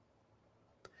spiritual.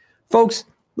 Folks,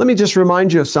 let me just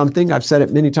remind you of something. I've said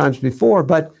it many times before,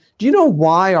 but do you know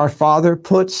why our Father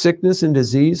put sickness and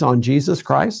disease on Jesus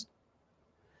Christ?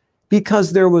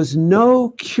 Because there was no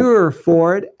cure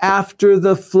for it after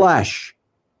the flesh.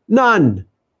 None.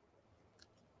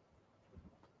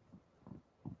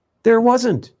 There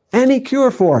wasn't any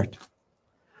cure for it.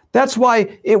 That's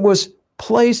why it was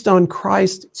placed on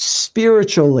Christ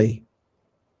spiritually.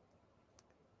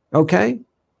 Okay?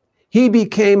 He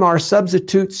became our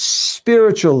substitute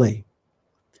spiritually.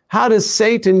 How does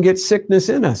Satan get sickness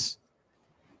in us?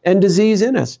 and disease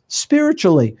in us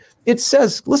spiritually. It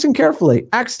says, listen carefully,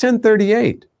 Acts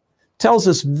 10:38 tells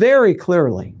us very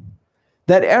clearly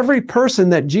that every person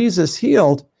that Jesus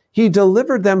healed, he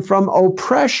delivered them from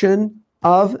oppression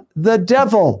of the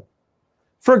devil,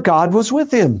 for God was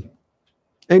with him.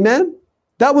 Amen?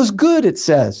 That was good, it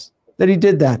says, that he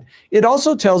did that. It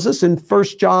also tells us in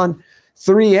 1 John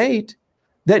 3:8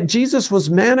 that Jesus was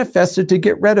manifested to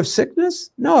get rid of sickness?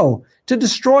 No, to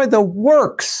destroy the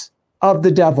works of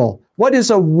the devil. What is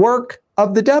a work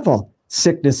of the devil?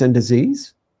 Sickness and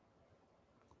disease.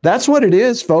 That's what it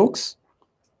is, folks.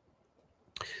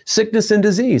 Sickness and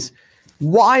disease.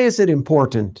 Why is it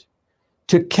important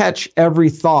to catch every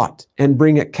thought and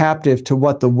bring it captive to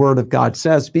what the Word of God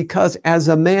says? Because as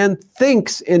a man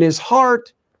thinks in his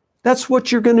heart, that's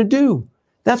what you're going to do.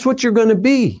 That's what you're going to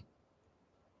be.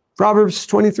 Proverbs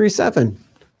 23:7.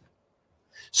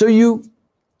 So you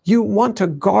want to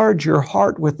guard your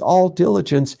heart with all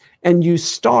diligence, and you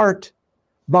start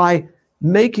by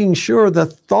making sure the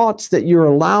thoughts that you're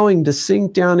allowing to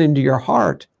sink down into your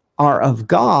heart are of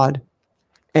God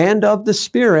and of the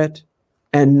Spirit,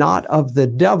 and not of the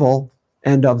devil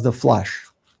and of the flesh.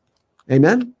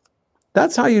 Amen?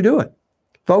 That's how you do it.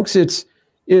 Folks, it's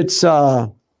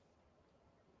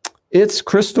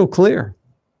crystal clear.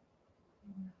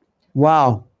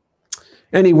 Wow.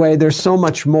 Anyway, there's so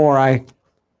much more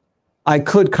I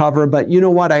could cover, but you know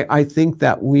what? I think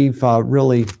that we've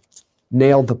really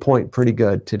nailed the point pretty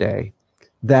good today.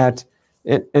 That,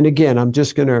 and again, I'm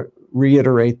just going to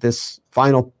reiterate this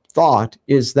final thought,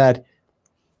 is that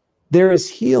there is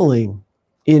healing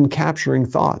in capturing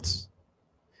thoughts.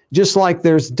 Just like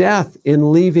there's death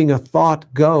in leaving a thought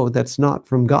go that's not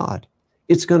from God.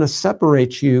 It's going to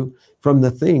separate you from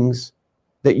the things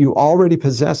that you already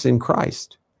possess in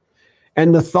Christ.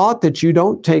 And the thought that you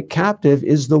don't take captive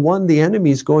is the one the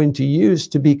enemy is going to use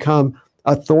to become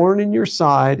a thorn in your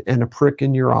side and a prick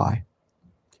in your eye.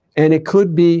 And it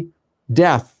could be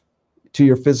death to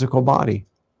your physical body.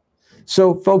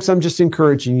 So, folks, I'm just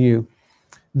encouraging you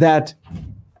that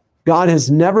God has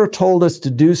never told us to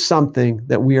do something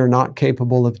that we are not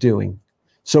capable of doing.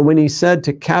 So when he said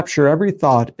to capture every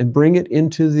thought and bring it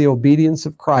into the obedience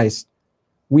of Christ,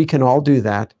 we can all do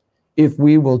that if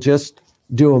we will just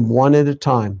do them one at a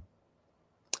time.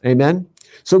 Amen?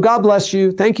 So God bless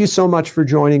you. Thank you so much for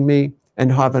joining me,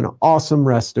 and have an awesome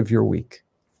rest of your week.